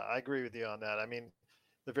 Yeah, I agree with you on that. I mean,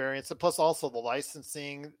 the variants, and plus also the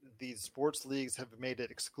licensing, these sports leagues have made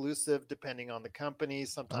it exclusive depending on the company.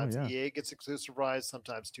 Sometimes EA gets exclusive rights,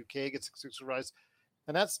 sometimes 2K gets exclusive rights.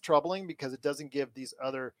 And that's troubling because it doesn't give these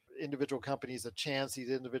other individual companies a chance,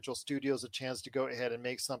 these individual studios a chance to go ahead and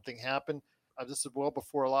make something happen. This is well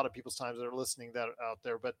before a lot of people's times that are listening that are out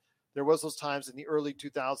there, but there was those times in the early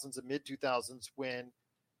 2000s and mid 2000s when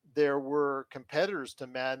there were competitors to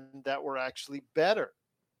Madden that were actually better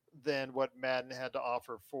than what Madden had to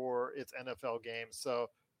offer for its NFL games. So,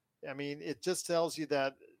 I mean, it just tells you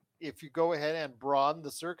that if you go ahead and broaden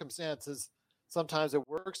the circumstances, sometimes it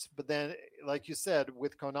works. But then, like you said,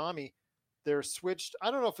 with Konami, they're switched.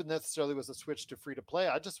 I don't know if it necessarily was a switch to free to play.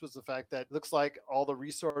 I just was the fact that it looks like all the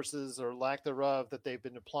resources or lack thereof that they've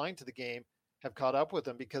been applying to the game have caught up with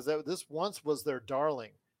them because this once was their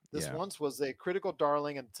darling. This once was a critical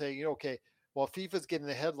darling, and say, okay, while FIFA's getting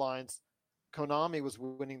the headlines, Konami was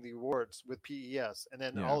winning the awards with PES. And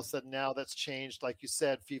then all of a sudden now that's changed. Like you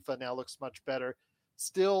said, FIFA now looks much better.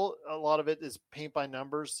 Still, a lot of it is paint by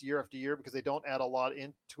numbers year after year because they don't add a lot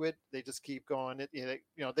into it. They just keep going.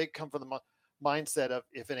 They come from the mindset of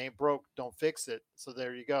if it ain't broke, don't fix it. So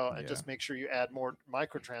there you go. And just make sure you add more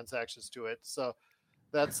microtransactions to it. So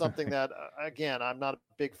that's something that, again, I'm not a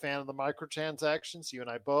big fan of the microtransactions, you and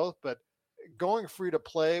I both, but going free to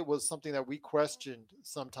play was something that we questioned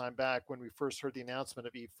some time back when we first heard the announcement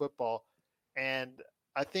of eFootball. And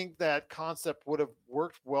I think that concept would have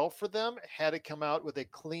worked well for them had it come out with a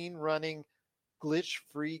clean running, glitch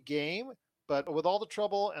free game. But with all the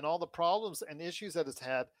trouble and all the problems and issues that it's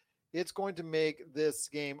had, it's going to make this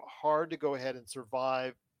game hard to go ahead and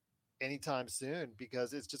survive anytime soon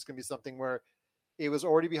because it's just going to be something where it was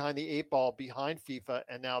already behind the 8 ball behind FIFA.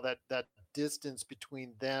 And now that distance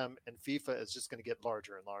between them and FIFA is just going to get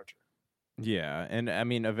larger and larger. Yeah, and I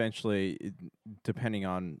mean, eventually, depending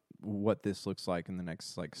on what this looks like in the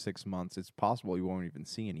next 6 months, it's possible you won't even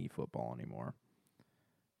see any football anymore.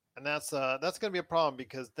 And that's going to be a problem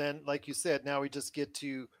because then, like you said, now we just get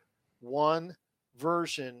to one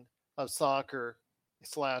version of soccer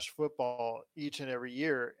 / football each and every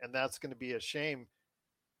year, and that's going to be a shame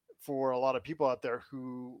for a lot of people out there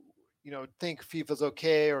who think FIFA's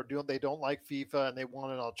okay or they don't like FIFA and they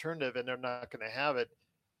want an alternative and they're not going to have it.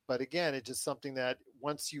 But again, it's just something that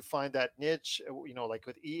once you find that niche, like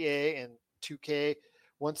with EA and 2K,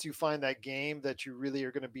 once you find that game that you really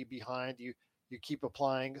are going to be behind, you keep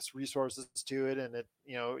applying resources to it, and it,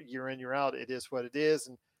 year in, year out, it is what it is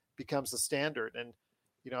and becomes the standard. And,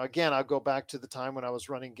 again, I'll go back to the time when I was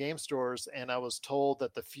running game stores and I was told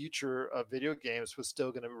that the future of video games was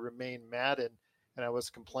still going to remain Madden. And I was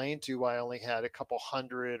complained to why I only had a couple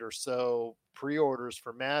hundred or so pre-orders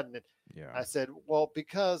for Madden. And I said, well,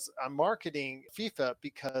 because I'm marketing FIFA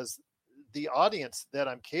because the audience that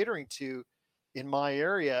I'm catering to in my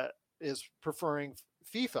area is preferring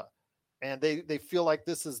FIFA. And they feel like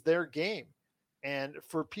this is their game. And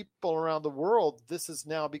for people around the world, this has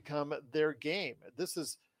now become their game. This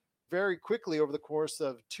is very quickly over the course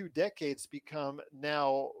of 2 decades become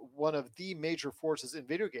now one of the major forces in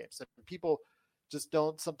video games. And people just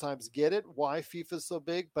don't sometimes get it, why FIFA is so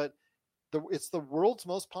big, but it's the world's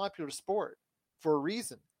most popular sport for a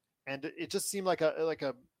reason. And it just seemed like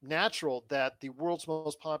a natural that the world's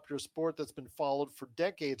most popular sport that's been followed for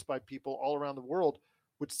decades by people all around the world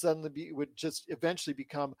would just eventually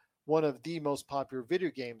become one of the most popular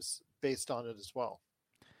video games based on it as well.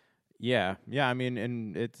 Yeah. I mean,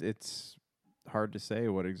 and it's hard to say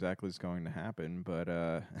what exactly is going to happen, but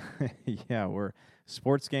yeah,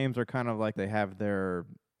 sports games are kind of like they have their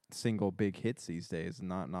single big hits these days,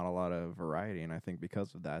 not a lot of variety, and I think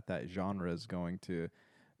because of that genre is going to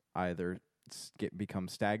either become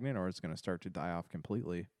stagnant or it's going to start to die off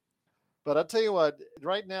completely. But I'll tell you what,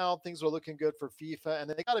 right now things are looking good for FIFA, and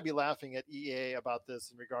they got to be laughing at EA about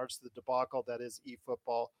this in regards to the debacle that is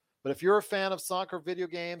eFootball. But if you're a fan of soccer video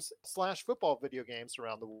games / football video games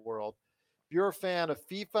around the world, if you're a fan of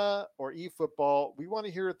FIFA or eFootball, we want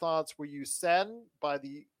to hear your thoughts. Were you saddened by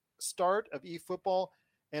the start of eFootball,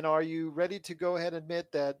 and are you ready to go ahead and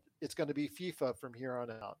admit that it's going to be FIFA from here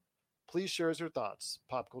on out? Please share your thoughts,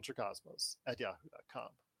 popculturecosmos@yahoo.com.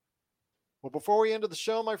 Well, before we end the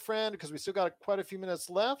show, my friend, because we still got quite a few minutes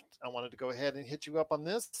left, I wanted to go ahead and hit you up on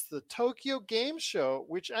this. It's the Tokyo Game Show,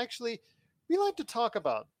 which actually we like to talk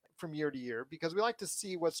about from year to year because we like to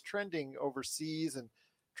see what's trending overseas and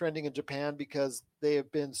trending in Japan because they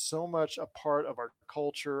have been so much a part of our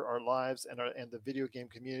culture, our lives, and the video game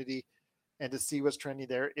community. And to see what's trending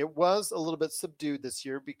there, it was a little bit subdued this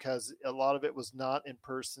year because a lot of it was not in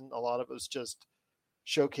person. A lot of it was just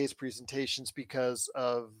showcase presentations because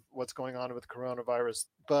of what's going on with coronavirus,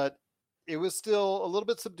 but it was still a little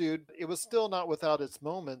bit subdued. It was still not without its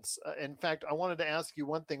moments. In fact, I wanted to ask you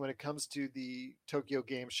one thing when it comes to the Tokyo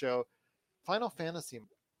Game Show. Final Fantasy,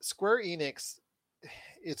 Square Enix,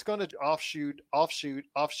 it's going to offshoot,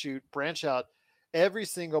 branch out every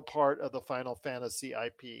single part of the Final Fantasy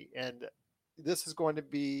IP. And this is going to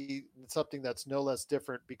be something that's no less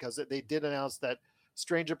different because they did announce that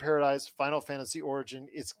Stranger Paradise Final Fantasy Origin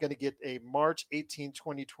is going to get a March 18,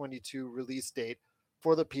 2022 release date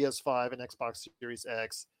for the PS5 and Xbox Series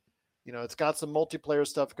X. You know, it's got some multiplayer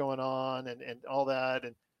stuff going on and all that.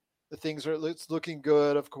 And it's looking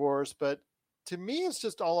good, of course. But to me, it's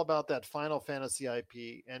just all about that Final Fantasy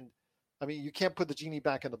IP. And I mean, you can't put the genie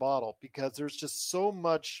back in the bottle because there's just so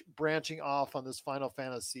much branching off on this Final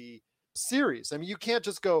Fantasy series. I mean, you can't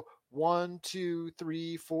just go 1, 2,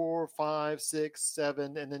 3, 4, 5, 6,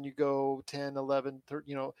 7, and then you go 10, 11, 13,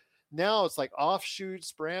 you know, now it's like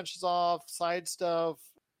offshoots, branches off, side stuff.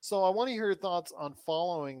 So I want to hear your thoughts on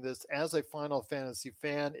following this as a Final Fantasy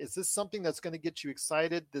fan. Is this something that's going to get you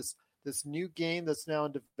excited? This new game that's now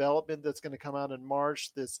in development that's going to come out in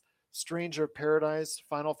March, this Stranger Paradise,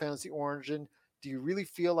 Final Fantasy Origin. Do you really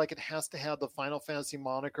feel like it has to have the Final Fantasy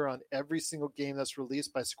moniker on every single game that's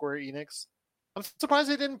released by Square Enix? I'm surprised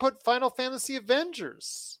they didn't put Final Fantasy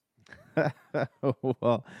Avengers.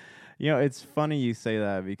 Well, you know, it's funny you say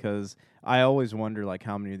that because I always wonder like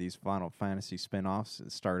how many of these Final Fantasy spin-offs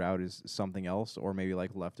start out as something else or maybe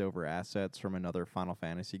like leftover assets from another Final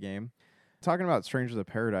Fantasy game. Talking about Strangers of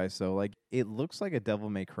Paradise, though, like it looks like a Devil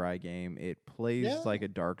May Cry game. It plays like a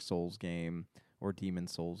Dark Souls game or Demon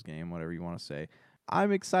Souls game, whatever you want to say.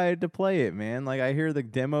 I'm excited to play it, man. Like I hear the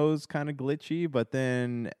demo's kind of glitchy, but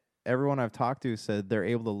then everyone I've talked to said they're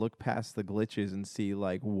able to look past the glitches and see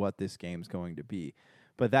like what this game's going to be.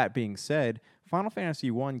 But that being said, Final Fantasy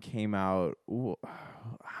 1 came out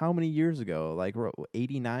how many years ago? Like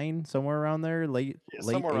 89, somewhere around there, late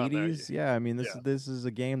 80s. Yeah, I mean this is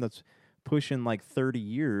a game that's pushing like 30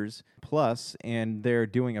 years plus, and they're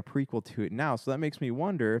doing a prequel to it now. So that makes me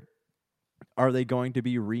wonder, are they going to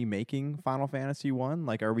be remaking Final Fantasy 1?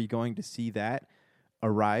 Like, are we going to see that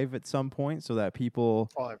arrive at some point so that people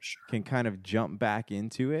can kind of jump back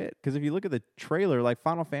into it? Because if you look at the trailer, like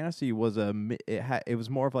Final Fantasy was it was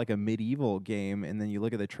more of like a medieval game, and then you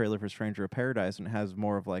look at the trailer for Stranger of Paradise and it has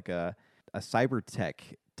more of like a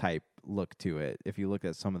cybertech type look to it if you look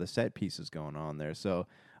at some of the set pieces going on there. So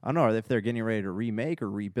I don't know if they're getting ready to remake or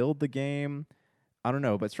rebuild the game. I don't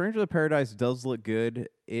know, but Stranger of Paradise does look good.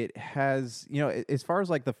 It has, you know, as far as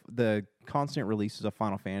like the constant releases of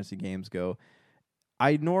Final Fantasy games go,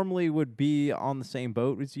 I normally would be on the same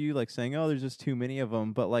boat as you, like saying, "Oh, there's just too many of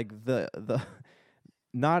them." But like it's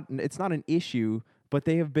not an issue, but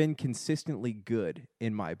they have been consistently good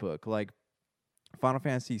in my book. Like Final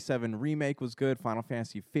Fantasy VII Remake was good. Final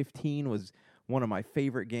Fantasy 15 was one of my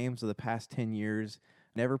favorite games of the past 10 years.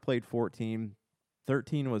 Never played 14.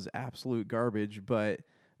 13 was absolute garbage, but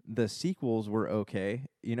the sequels were okay.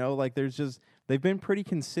 You know, like they've been pretty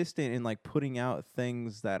consistent in like putting out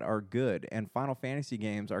things that are good. And Final Fantasy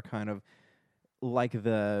games are kind of like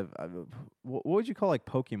what would you call like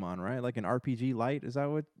Pokemon, right? Like an RPG light? Is that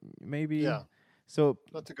what maybe? Yeah. So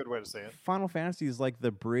that's a good way to say it. Final Fantasy is like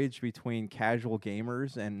the bridge between casual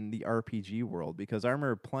gamers and the RPG world, because I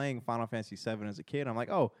remember playing Final Fantasy VII as a kid. I'm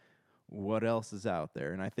like, oh, what else is out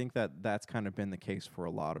there? And I think that's kind of been the case for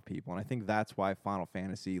a lot of people. And I think that's why Final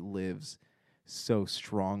Fantasy lives so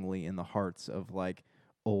strongly in the hearts of like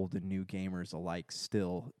old and new gamers alike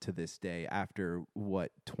still to this day after,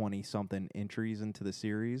 what, 20-something entries into the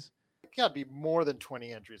series? It got to be more than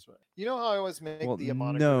 20 entries. You know how I always make the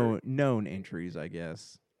moniker? No, known entries, I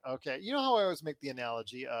guess. Okay. You know how I always make the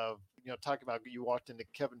analogy of, talking about you walked into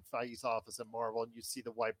Kevin Feige's office at Marvel and you see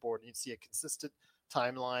the whiteboard and you see a consistent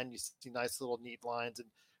timeline. You see nice little neat lines and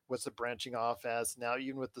what's it branching off as. Now,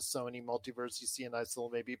 even with the Sony multiverse, you see a nice little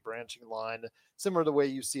maybe branching line, similar to the way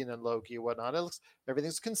you see it in Loki and whatnot.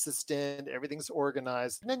 Everything's consistent, everything's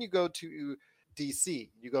organized. And then you go to DC,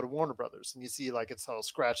 you go to Warner Brothers, and you see like it's all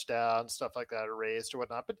scratched out and stuff like that, erased or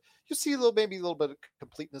whatnot. But you see maybe a little bit of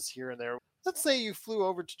completeness here and there. Let's say you flew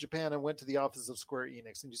over to Japan and went to the office of Square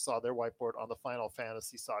Enix and you saw their whiteboard on the Final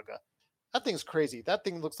Fantasy saga. That thing's crazy. That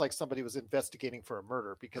thing looks like somebody was investigating for a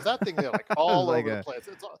murder, because that thing, they're like all like over the place.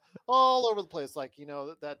 It's all over the place. Like,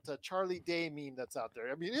 that Charlie Day meme that's out there.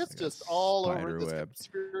 I mean, it's just all over this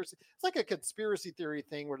conspiracy. It's like a conspiracy theory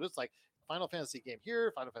thing where it's like Final Fantasy game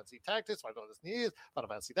here, Final Fantasy Tactics, Final Fantasy this, Final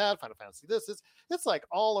Fantasy that, Final Fantasy this. It's like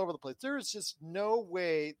all over the place. There's just no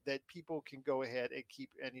way that people can go ahead and keep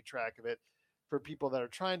any track of it, for people that are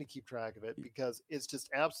trying to keep track of it, because it's just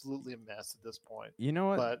absolutely a mess at this point. You know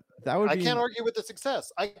what? But I can't argue with the success.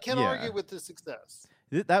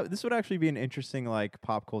 This would actually be an interesting like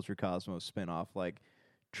Pop Culture Cosmos spinoff, like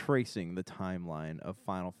tracing the timeline of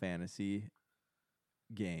Final Fantasy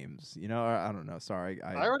games. I don't know. Sorry,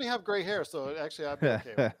 I already have gray hair, so actually I'd be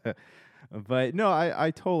okay with it. But no, I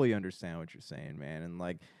totally understand what you're saying, man. And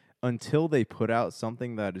like, until they put out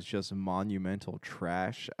something that is just monumental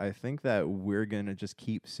trash, I think that we're going to just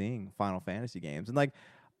keep seeing Final Fantasy games. And like,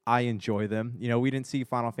 I enjoy them. We didn't see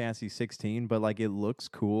Final Fantasy 16, but like, it looks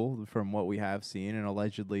cool from what we have seen. And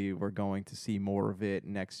allegedly we're going to see more of it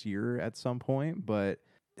next year at some point. But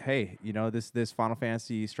hey, this Final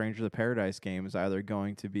Fantasy Stranger of Paradise game is either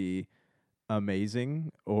going to be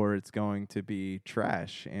amazing or it's going to be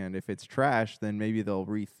trash. And if it's trash, then maybe they'll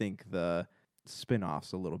rethink the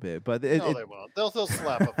spin-offs a little bit, but they won't. They'll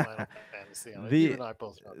slap a Final Fantasy on it. You and I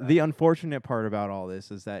both know that. The unfortunate part about all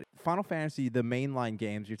this is that Final Fantasy, the mainline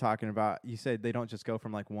games you're talking about, you said they don't just go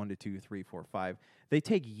from like 1 to 2, 3, 4, 5. They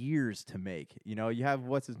take years to make. You have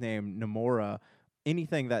what's his name, Nomura.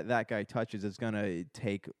 Anything that guy touches is going to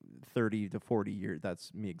take 30 to 40 years.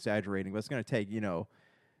 That's me exaggerating, but it's going to take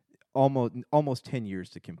almost 10 years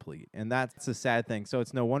to complete, and that's a sad thing. So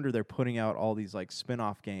it's no wonder they're putting out all these like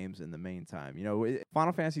spin-off games in the meantime.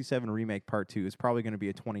 Final Fantasy VII Remake Part 2 is probably going to be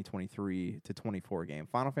a 2023 to 24 game.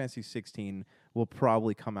 Final Fantasy 16 will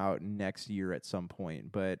probably come out next year at some point,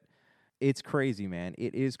 but it's crazy, man.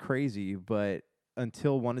 It is crazy, but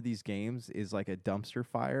until one of these games is like a dumpster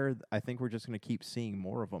fire, I think we're just going to keep seeing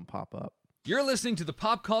more of them pop up. You're listening to the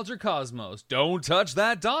Pop Culture Cosmos. Don't touch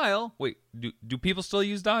that dial. Wait, do people still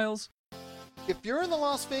use dials? If you're in the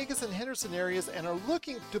Las Vegas and Henderson areas and are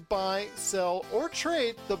looking to buy, sell, or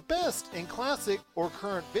trade the best in classic or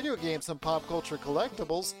current video games and pop culture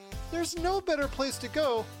collectibles, there's no better place to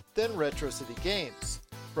go than Retro City Games.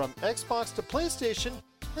 From Xbox to PlayStation,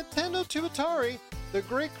 Nintendo to Atari, the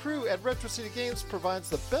great crew at Retro City Games provides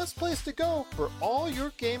the best place to go for all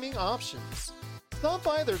your gaming options. Stop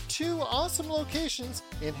by their 2 awesome locations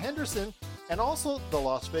in Henderson and also the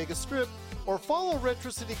Las Vegas Strip, or follow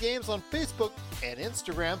Retro City Games on Facebook and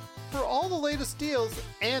Instagram for all the latest deals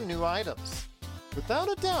and new items.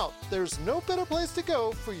 Without a doubt, there's no better place to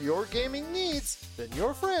go for your gaming needs than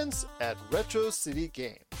your friends at Retro City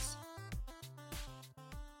Games.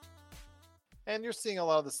 And you're seeing a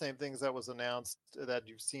lot of the same things that was announced that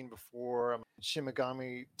you've seen before. Shin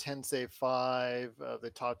Megami Tensei 5. They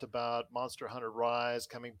talked about Monster Hunter Rise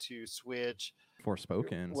coming to Switch.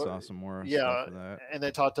 Forspoken saw some more stuff of that. And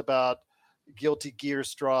they talked about Guilty Gear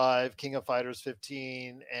Strive, King of Fighters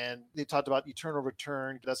 15, and they talked about Eternal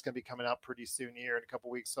Return. That's going to be coming out pretty soon here in a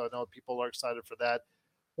couple weeks, so I know people are excited for that.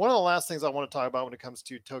 One of the last things I want to talk about when it comes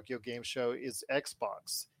to Tokyo Game Show is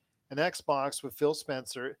Xbox. And Xbox with Phil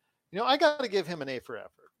Spencer. I got to give him an A for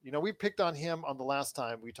effort. We picked on him on the last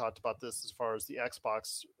time we talked about this as far as the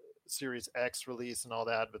Xbox Series X release and all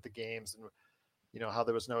that with the games and, how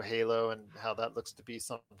there was no Halo and how that looks to be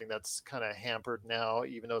something that's kind of hampered now,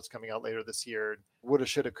 even though it's coming out later this year. Woulda,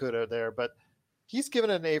 shoulda, coulda there. But he's given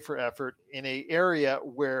an A for effort in an area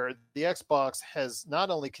where the Xbox has not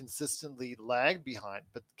only consistently lagged behind,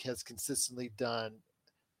 but has consistently done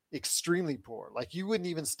extremely poor. Like, you wouldn't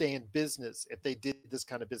even stay in business if they did this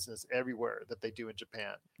kind of business everywhere that they do in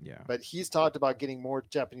Japan. Yeah. But he's talked about getting more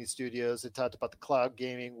Japanese studios. They talked about the cloud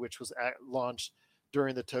gaming, which was launched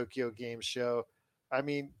during the Tokyo Game Show. I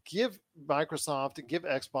mean, give Microsoft and give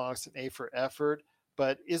Xbox an A for effort,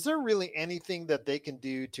 But is there really anything that they can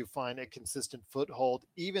do to find a consistent foothold,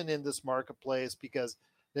 even in this marketplace? Because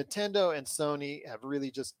Nintendo and Sony have really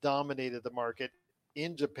just dominated the market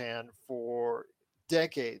in Japan for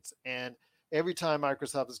decades. And every time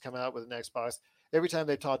Microsoft has come out with an Xbox, every time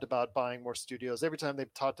they talked about buying more studios, every time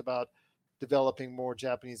they've talked about developing more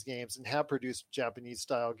Japanese games and have produced Japanese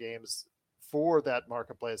style games for that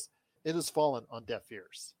marketplace, it has fallen on deaf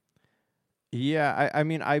ears. Yeah, I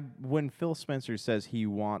mean, when Phil Spencer says he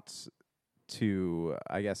wants to,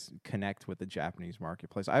 I guess, connect with the Japanese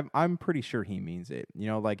marketplace, I'm pretty sure he means it. You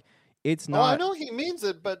know, like it's not. Oh, I know he means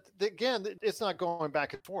it, but again, it's not going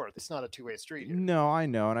back and forth. It's not a two-way street here. No, I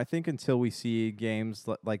know, and I think until we see games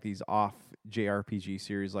like these off JRPG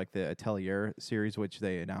series, like the Atelier series, which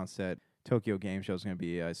they announced at Tokyo Game Show is going to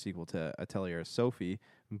be a sequel to Atelier Sophie.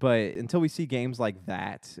 But until we see games like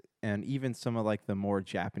that, and even some of like the more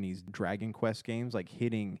Japanese Dragon Quest games, like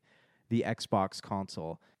hitting the Xbox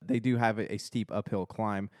console, they do have a steep uphill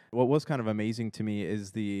climb. What was kind of amazing to me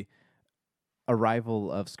is the arrival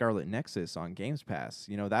of Scarlet Nexus on Games Pass.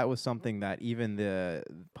 You know, that was something that even the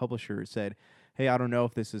publisher said, hey, I don't know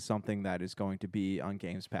if this is something that is going to be on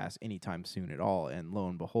Games Pass anytime soon at all. And lo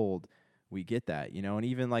and behold, we get that, you know, and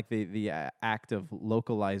even like the act of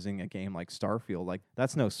localizing a game like Starfield, like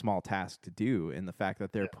that's no small task to do. And the fact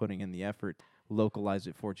that they're putting in the effort, localize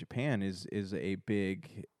it for Japan is a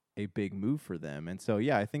big move for them. And so,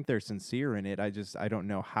 yeah, I think they're sincere in it. I don't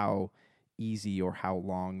know how easy or how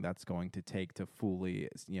long that's going to take to fully,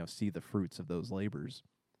 you know, see the fruits of those labors.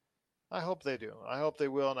 I hope they do. I hope they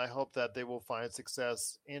will, and I hope that they will find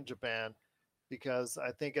success in Japan, because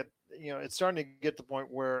I think it's starting to get to the point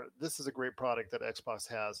where this is a great product that Xbox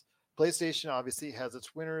has. PlayStation obviously has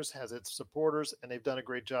its winners, has its supporters, and they've done a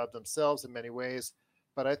great job themselves in many ways.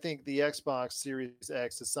 But I think the Xbox Series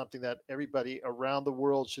X is something that everybody around the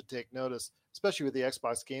world should take notice, especially with the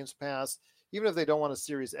Xbox Games Pass. Even if they don't want a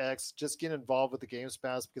Series X, just get involved with the Games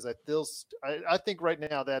Pass, because I think right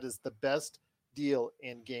now that is the best deal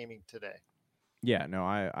in gaming today. Yeah, no,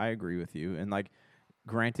 I agree with you. And like,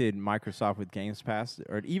 granted, Microsoft with Games Pass,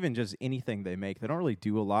 or even just anything they make, they don't really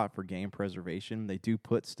do a lot for game preservation. They do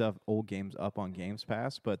put old games up on Games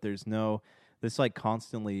Pass, but there's no, this like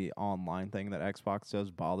constantly online thing that Xbox does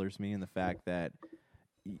bothers me, and the fact that,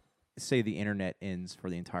 say the internet ends for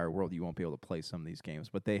the entire world, you won't be able to play some of these games.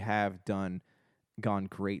 But they have gone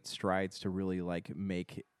great strides to really like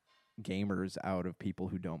make gamers out of people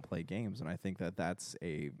who don't play games, and I think that that's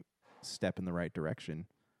a step in the right direction.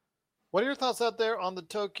 What are your thoughts out there on the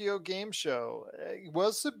Tokyo Game Show? It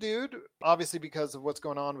was subdued, obviously, because of what's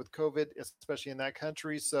going on with COVID, especially in that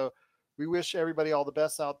country. So we wish everybody all the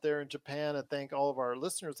best out there in Japan, and thank all of our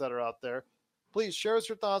listeners that are out there. Please share us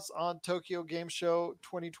your thoughts on Tokyo Game Show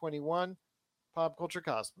 2021,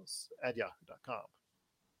 popculturecosmos@yahoo.com.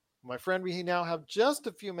 My friend, we now have just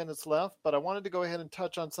a few minutes left, but I wanted to go ahead and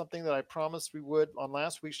touch on something that I promised we would on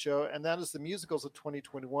last week's show, and that is the musicals of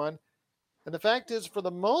 2021. And the fact is, for the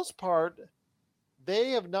most part, they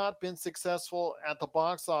have not been successful at the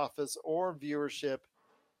box office or viewership.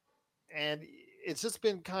 And it's just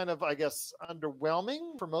been kind of, I guess,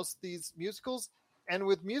 underwhelming for most of these musicals. And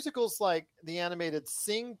with musicals like the animated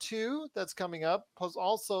Sing 2 that's coming up, plus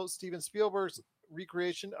also Steven Spielberg's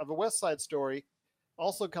recreation of A West Side Story,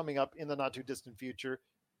 also coming up in the not-too-distant future,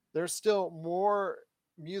 there's still more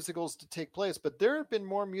musicals to take place. But there have been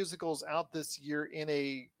more musicals out this year in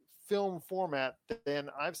a film format than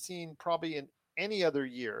I've seen probably in any other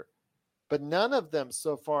year, but none of them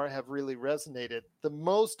so far have really resonated. The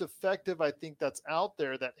most effective, I think, that's out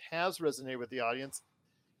there that has resonated with the audience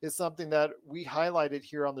is something that we highlighted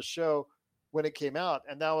here on the show when it came out,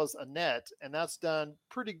 and that was Annette, and that's done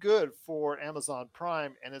pretty good for Amazon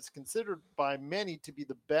Prime, and it's considered by many to be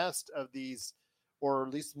the best of these, or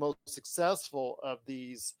at least most successful of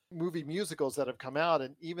these movie musicals that have come out.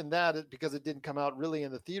 And even that, because it didn't come out really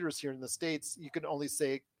in the theaters here in the States, you can only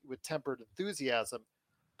say with tempered enthusiasm.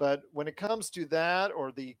 But when it comes to that,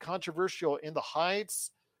 or the controversial In the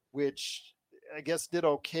Heights, which I guess did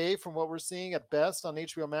okay from what we're seeing at best on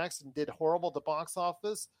HBO Max and did horrible at the box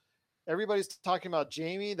office, everybody's talking about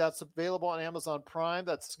Jamie. That's available on Amazon Prime.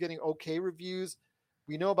 That's getting okay reviews.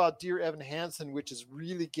 We know about Dear Evan Hansen, which is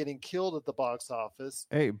really getting killed at the box office.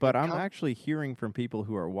 Hey, but I'm actually hearing from people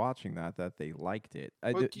who are watching that they liked it.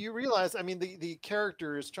 Do you realize, I mean, the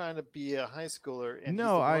character is trying to be a high schooler. And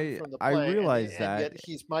no, I realize that. And yet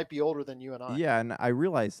he might be older than you and I. Yeah, and I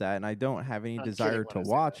realize that, and I don't have any desire to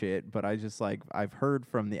watch it, but I just I've heard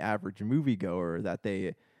from the average moviegoer that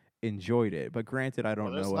they enjoyed it. But granted, I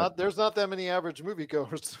don't know. There's not that many average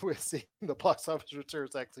moviegoers with seeing the box office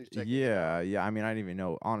returns actually checking it out. Yeah. I mean, I didn't even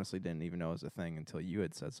know. Honestly, didn't even know it was a thing until you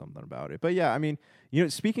had said something about it. But yeah, I mean,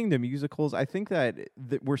 speaking to musicals, I think that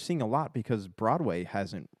we're seeing a lot because Broadway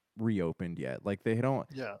hasn't reopened yet. Like they don't.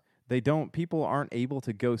 Yeah. People aren't able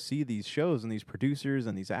to go see these shows, and these producers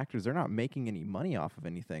and these actors, they're not making any money off of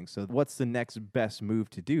anything. So what's the next best move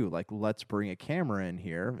to do? Like, let's bring a camera in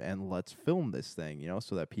here and let's film this thing,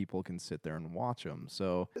 so that people can sit there and watch them.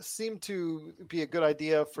 So it seemed to be a good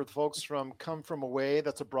idea for the folks from Come From Away.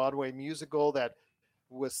 That's a Broadway musical that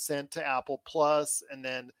was sent to Apple Plus, and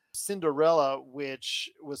then Cinderella, which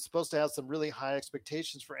was supposed to have some really high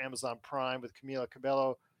expectations for Amazon Prime with Camila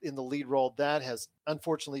Cabello in the lead role. That has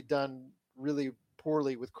unfortunately done really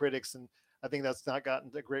poorly with critics, and I think that's not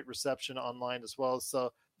gotten a great reception online as well.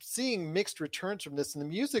 So seeing mixed returns from this, and the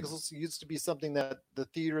musicals used to be something that the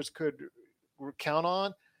theaters could count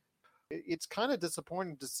on. It's kind of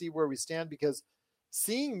disappointing to see where we stand, because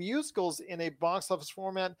seeing musicals in a box office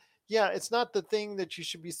format, yeah, it's not the thing that you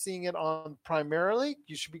should be seeing it on primarily.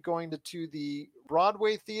 You should be going to the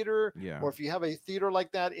Broadway theater, or if you have a theater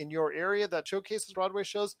like that in your area that showcases Broadway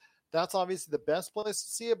shows, that's obviously the best place to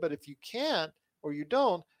see it. But if you can't, or you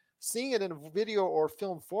don't, seeing it in a video or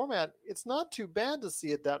film format, it's not too bad to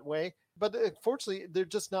see it that way. But unfortunately, they're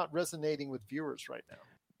just not resonating with viewers right now.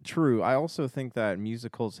 True. I also think that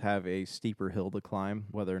musicals have a steeper hill to climb,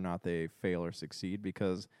 whether or not they fail or succeed,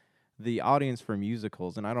 because the audience for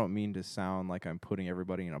musicals, and I don't mean to sound like I'm putting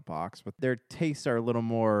everybody in a box, but their tastes are a little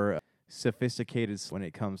more sophisticated when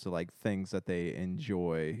it comes to like things that they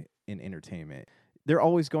enjoy in entertainment. They're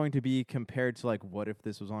always going to be compared to like, what if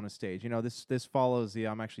this was on a stage? This follows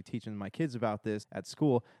I'm actually teaching my kids about this at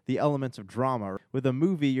school, the elements of drama. With a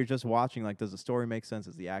movie, you're just watching, like, does the story make sense?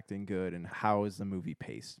 Is the acting good? And how is the movie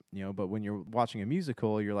paced? But when you're watching a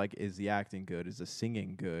musical, you're like, is the acting good? Is the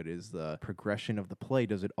singing good? Is the progression of the play,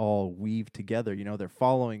 does it all weave together? They're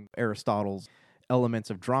following Aristotle's elements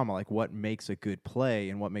of drama, like what makes a good play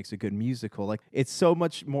and what makes a good musical. Like, it's so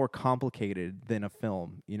much more complicated than a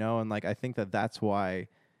film, and like I think that that's why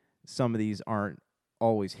some of these aren't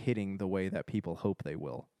always hitting the way that people hope they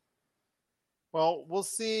will. Well, we'll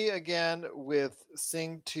see again with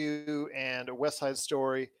Sing 2 and West Side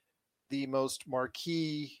Story, the most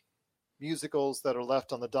marquee musicals that are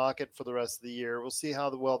left on the docket for the rest of the year. We'll see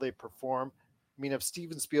how well they perform. I mean, if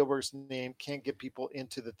Steven Spielberg's name can't get people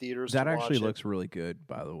into the theaters, that actually looks really good,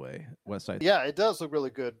 by the way. West Side. Yeah, it does look really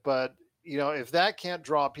good. But if that can't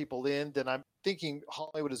draw people in, then I'm thinking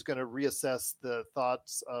Hollywood is going to reassess the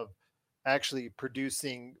thoughts of actually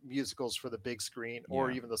producing musicals for the big screen or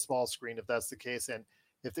even the small screen, if that's the case. And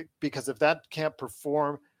because if that can't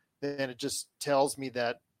perform, then it just tells me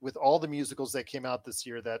that with all the musicals that came out this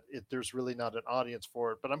year, that there's really not an audience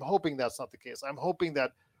for it. But I'm hoping that's not the case. I'm hoping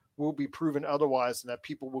that will be proven otherwise, and that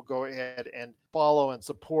people will go ahead and follow and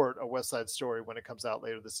support A West Side Story when it comes out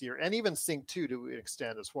later this year, and even Sing 2 to an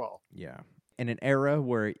extent as well. Yeah. In an era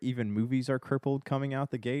where even movies are crippled coming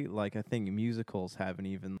out the gate, like, I think musicals have an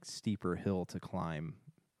even steeper hill to climb.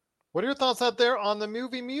 What are your thoughts out there on the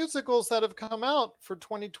movie musicals that have come out for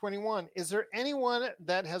 2021? Is there anyone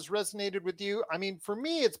that has resonated with you? I mean, for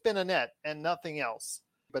me, it's been Annette and nothing else.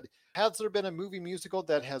 But has there been a movie musical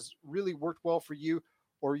that has really worked well for you?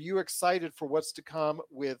 Or are you excited for what's to come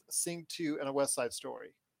with Sing 2 and A West Side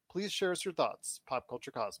Story? Please share us your thoughts,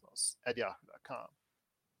 popculturecosmos@yahoo.com.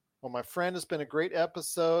 Well, my friend, it's been a great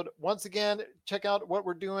episode. Once again, check out what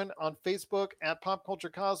we're doing on Facebook at Pop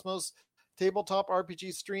Culture Cosmos, tabletop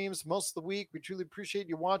RPG streams most of the week. We truly appreciate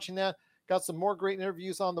you watching that. Got some more great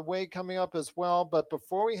interviews on the way coming up as well. But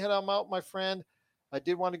before we head on out, my friend, I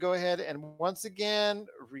did want to go ahead and once again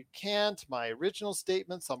recant my original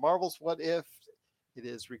statements on Marvel's What If. It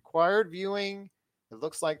is required viewing. It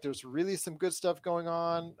looks like there's really some good stuff going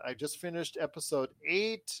on. I just finished episode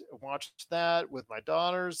 8, watched that with my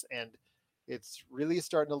daughters, and it's really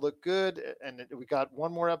starting to look good. And we got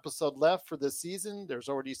one more episode left for this season. There's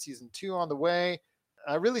already season 2 on the way.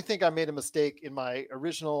 I really think I made a mistake in my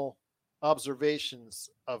original observations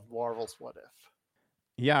of Marvel's What If.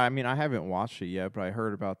 Yeah, I mean, I haven't watched it yet, but I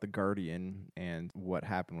heard about The Guardian and what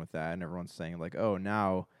happened with that, and everyone's saying, like, oh,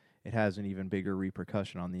 now it has an even bigger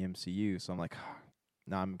repercussion on the MCU. So I'm like,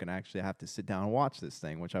 now I'm going to actually have to sit down and watch this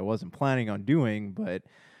thing, which I wasn't planning on doing. But,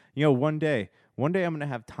 one day I'm going to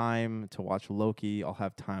have time to watch Loki. I'll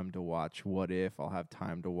have time to watch What If. I'll have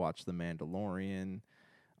time to watch The Mandalorian.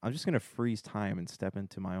 I'm just going to freeze time and step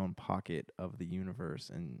into my own pocket of the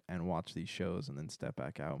universe and watch these shows and then step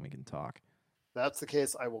back out and we can talk. If that's the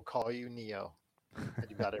case, I will call you Neo. And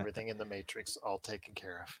you got everything in the Matrix all taken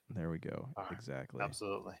care of. There we go. Right. Exactly.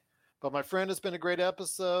 Absolutely. But my friend, it's been a great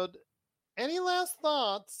episode. Any last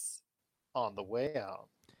thoughts on the way out?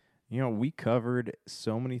 We covered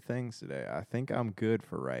so many things today. I think I'm good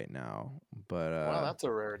for right now. But wow, that's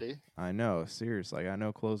a rarity. I know, seriously. I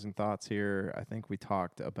know closing thoughts here. I think we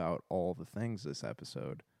talked about all the things this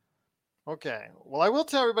episode. Okay. Well, I will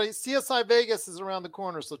tell everybody, CSI Vegas is around the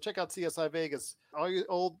corner, so check out CSI Vegas. All you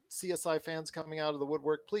old CSI fans coming out of the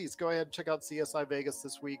woodwork, please go ahead and check out CSI Vegas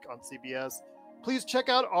this week on CBS. Please check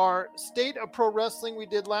out our State of Pro Wrestling we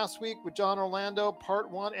did last week with John Orlando, Part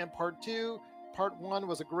 1 and Part 2. Part 1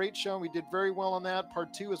 was a great show, and we did very well on that.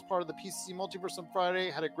 Part 2 is part of the PCC Multiverse on Friday.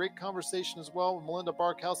 Had a great conversation as well with Melinda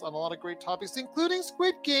Barkhouse on a lot of great topics, including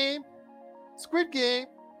Squid Game. Squid Game.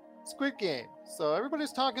 So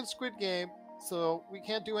everybody's talking Squid Game, so we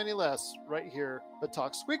can't do any less right here but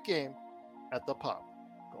talk Squid Game at the Pop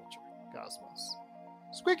Culture Cosmos.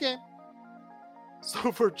 Squid Game.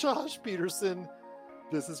 So for Josh Peterson,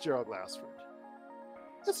 this is Gerald Glassford.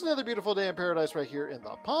 It's another beautiful day in paradise right here in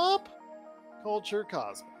the Pop Culture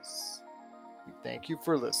Cosmos. We thank you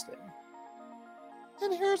for listening.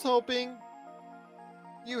 And here's hoping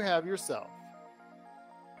you have yourself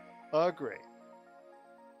a great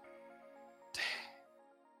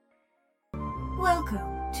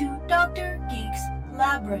Welcome to Dr. Geek's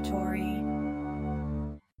Laboratory.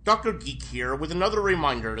 Dr. Geek here with another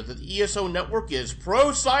reminder that the ESO Network is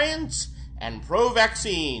pro-science and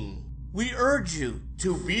pro-vaccine. We urge you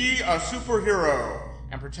to be a superhero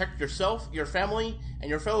and protect yourself, your family, and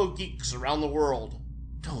your fellow geeks around the world.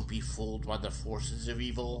 Don't be fooled by the forces of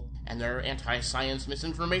evil and their anti-science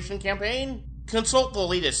misinformation campaign. Consult the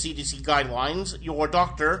latest CDC guidelines, your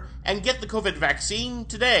doctor, and get the COVID vaccine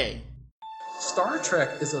today. Star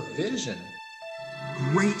Trek is a vision.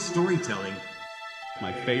 Great storytelling.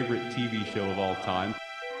 My favorite TV show of all time.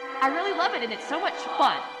 I really love it, and it's so much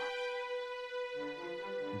fun.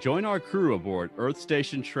 Join our crew aboard Earth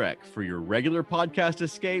Station Trek for your regular podcast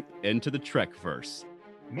escape into the Trekverse.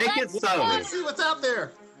 Make it so. Let's see what's out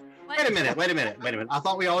there. Wait a minute. I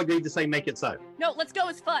thought we all agreed to say make it so. No, let's go.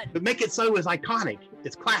 It's fun. But make it so is iconic.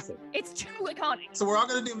 It's classic. It's too iconic. So we're all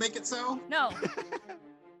going to do make it so? No.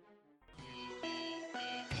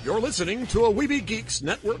 You're listening to a Weeby Geeks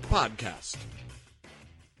Network podcast.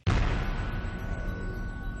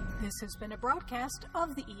 This has been a broadcast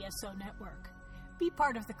of the ESO Network. Be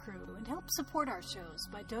part of the crew and help support our shows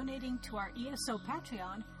by donating to our ESO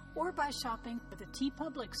Patreon or by shopping for the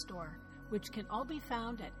TeePublic store, which can all be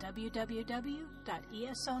found at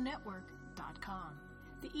www.esonetwork.com.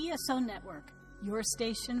 The ESO Network, your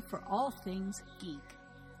station for all things geek.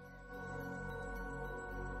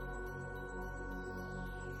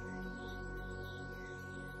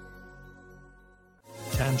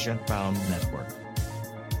 Tangent Bound Network.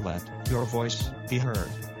 Let your voice be heard.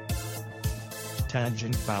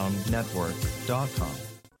 TangentBoundNetwork.com.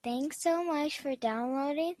 Thanks so much for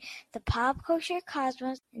downloading the Pop Culture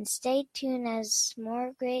Cosmos, and stay tuned as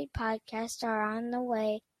more great podcasts are on the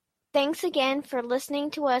way. Thanks again for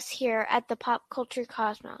listening to us here at the Pop Culture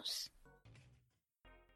Cosmos.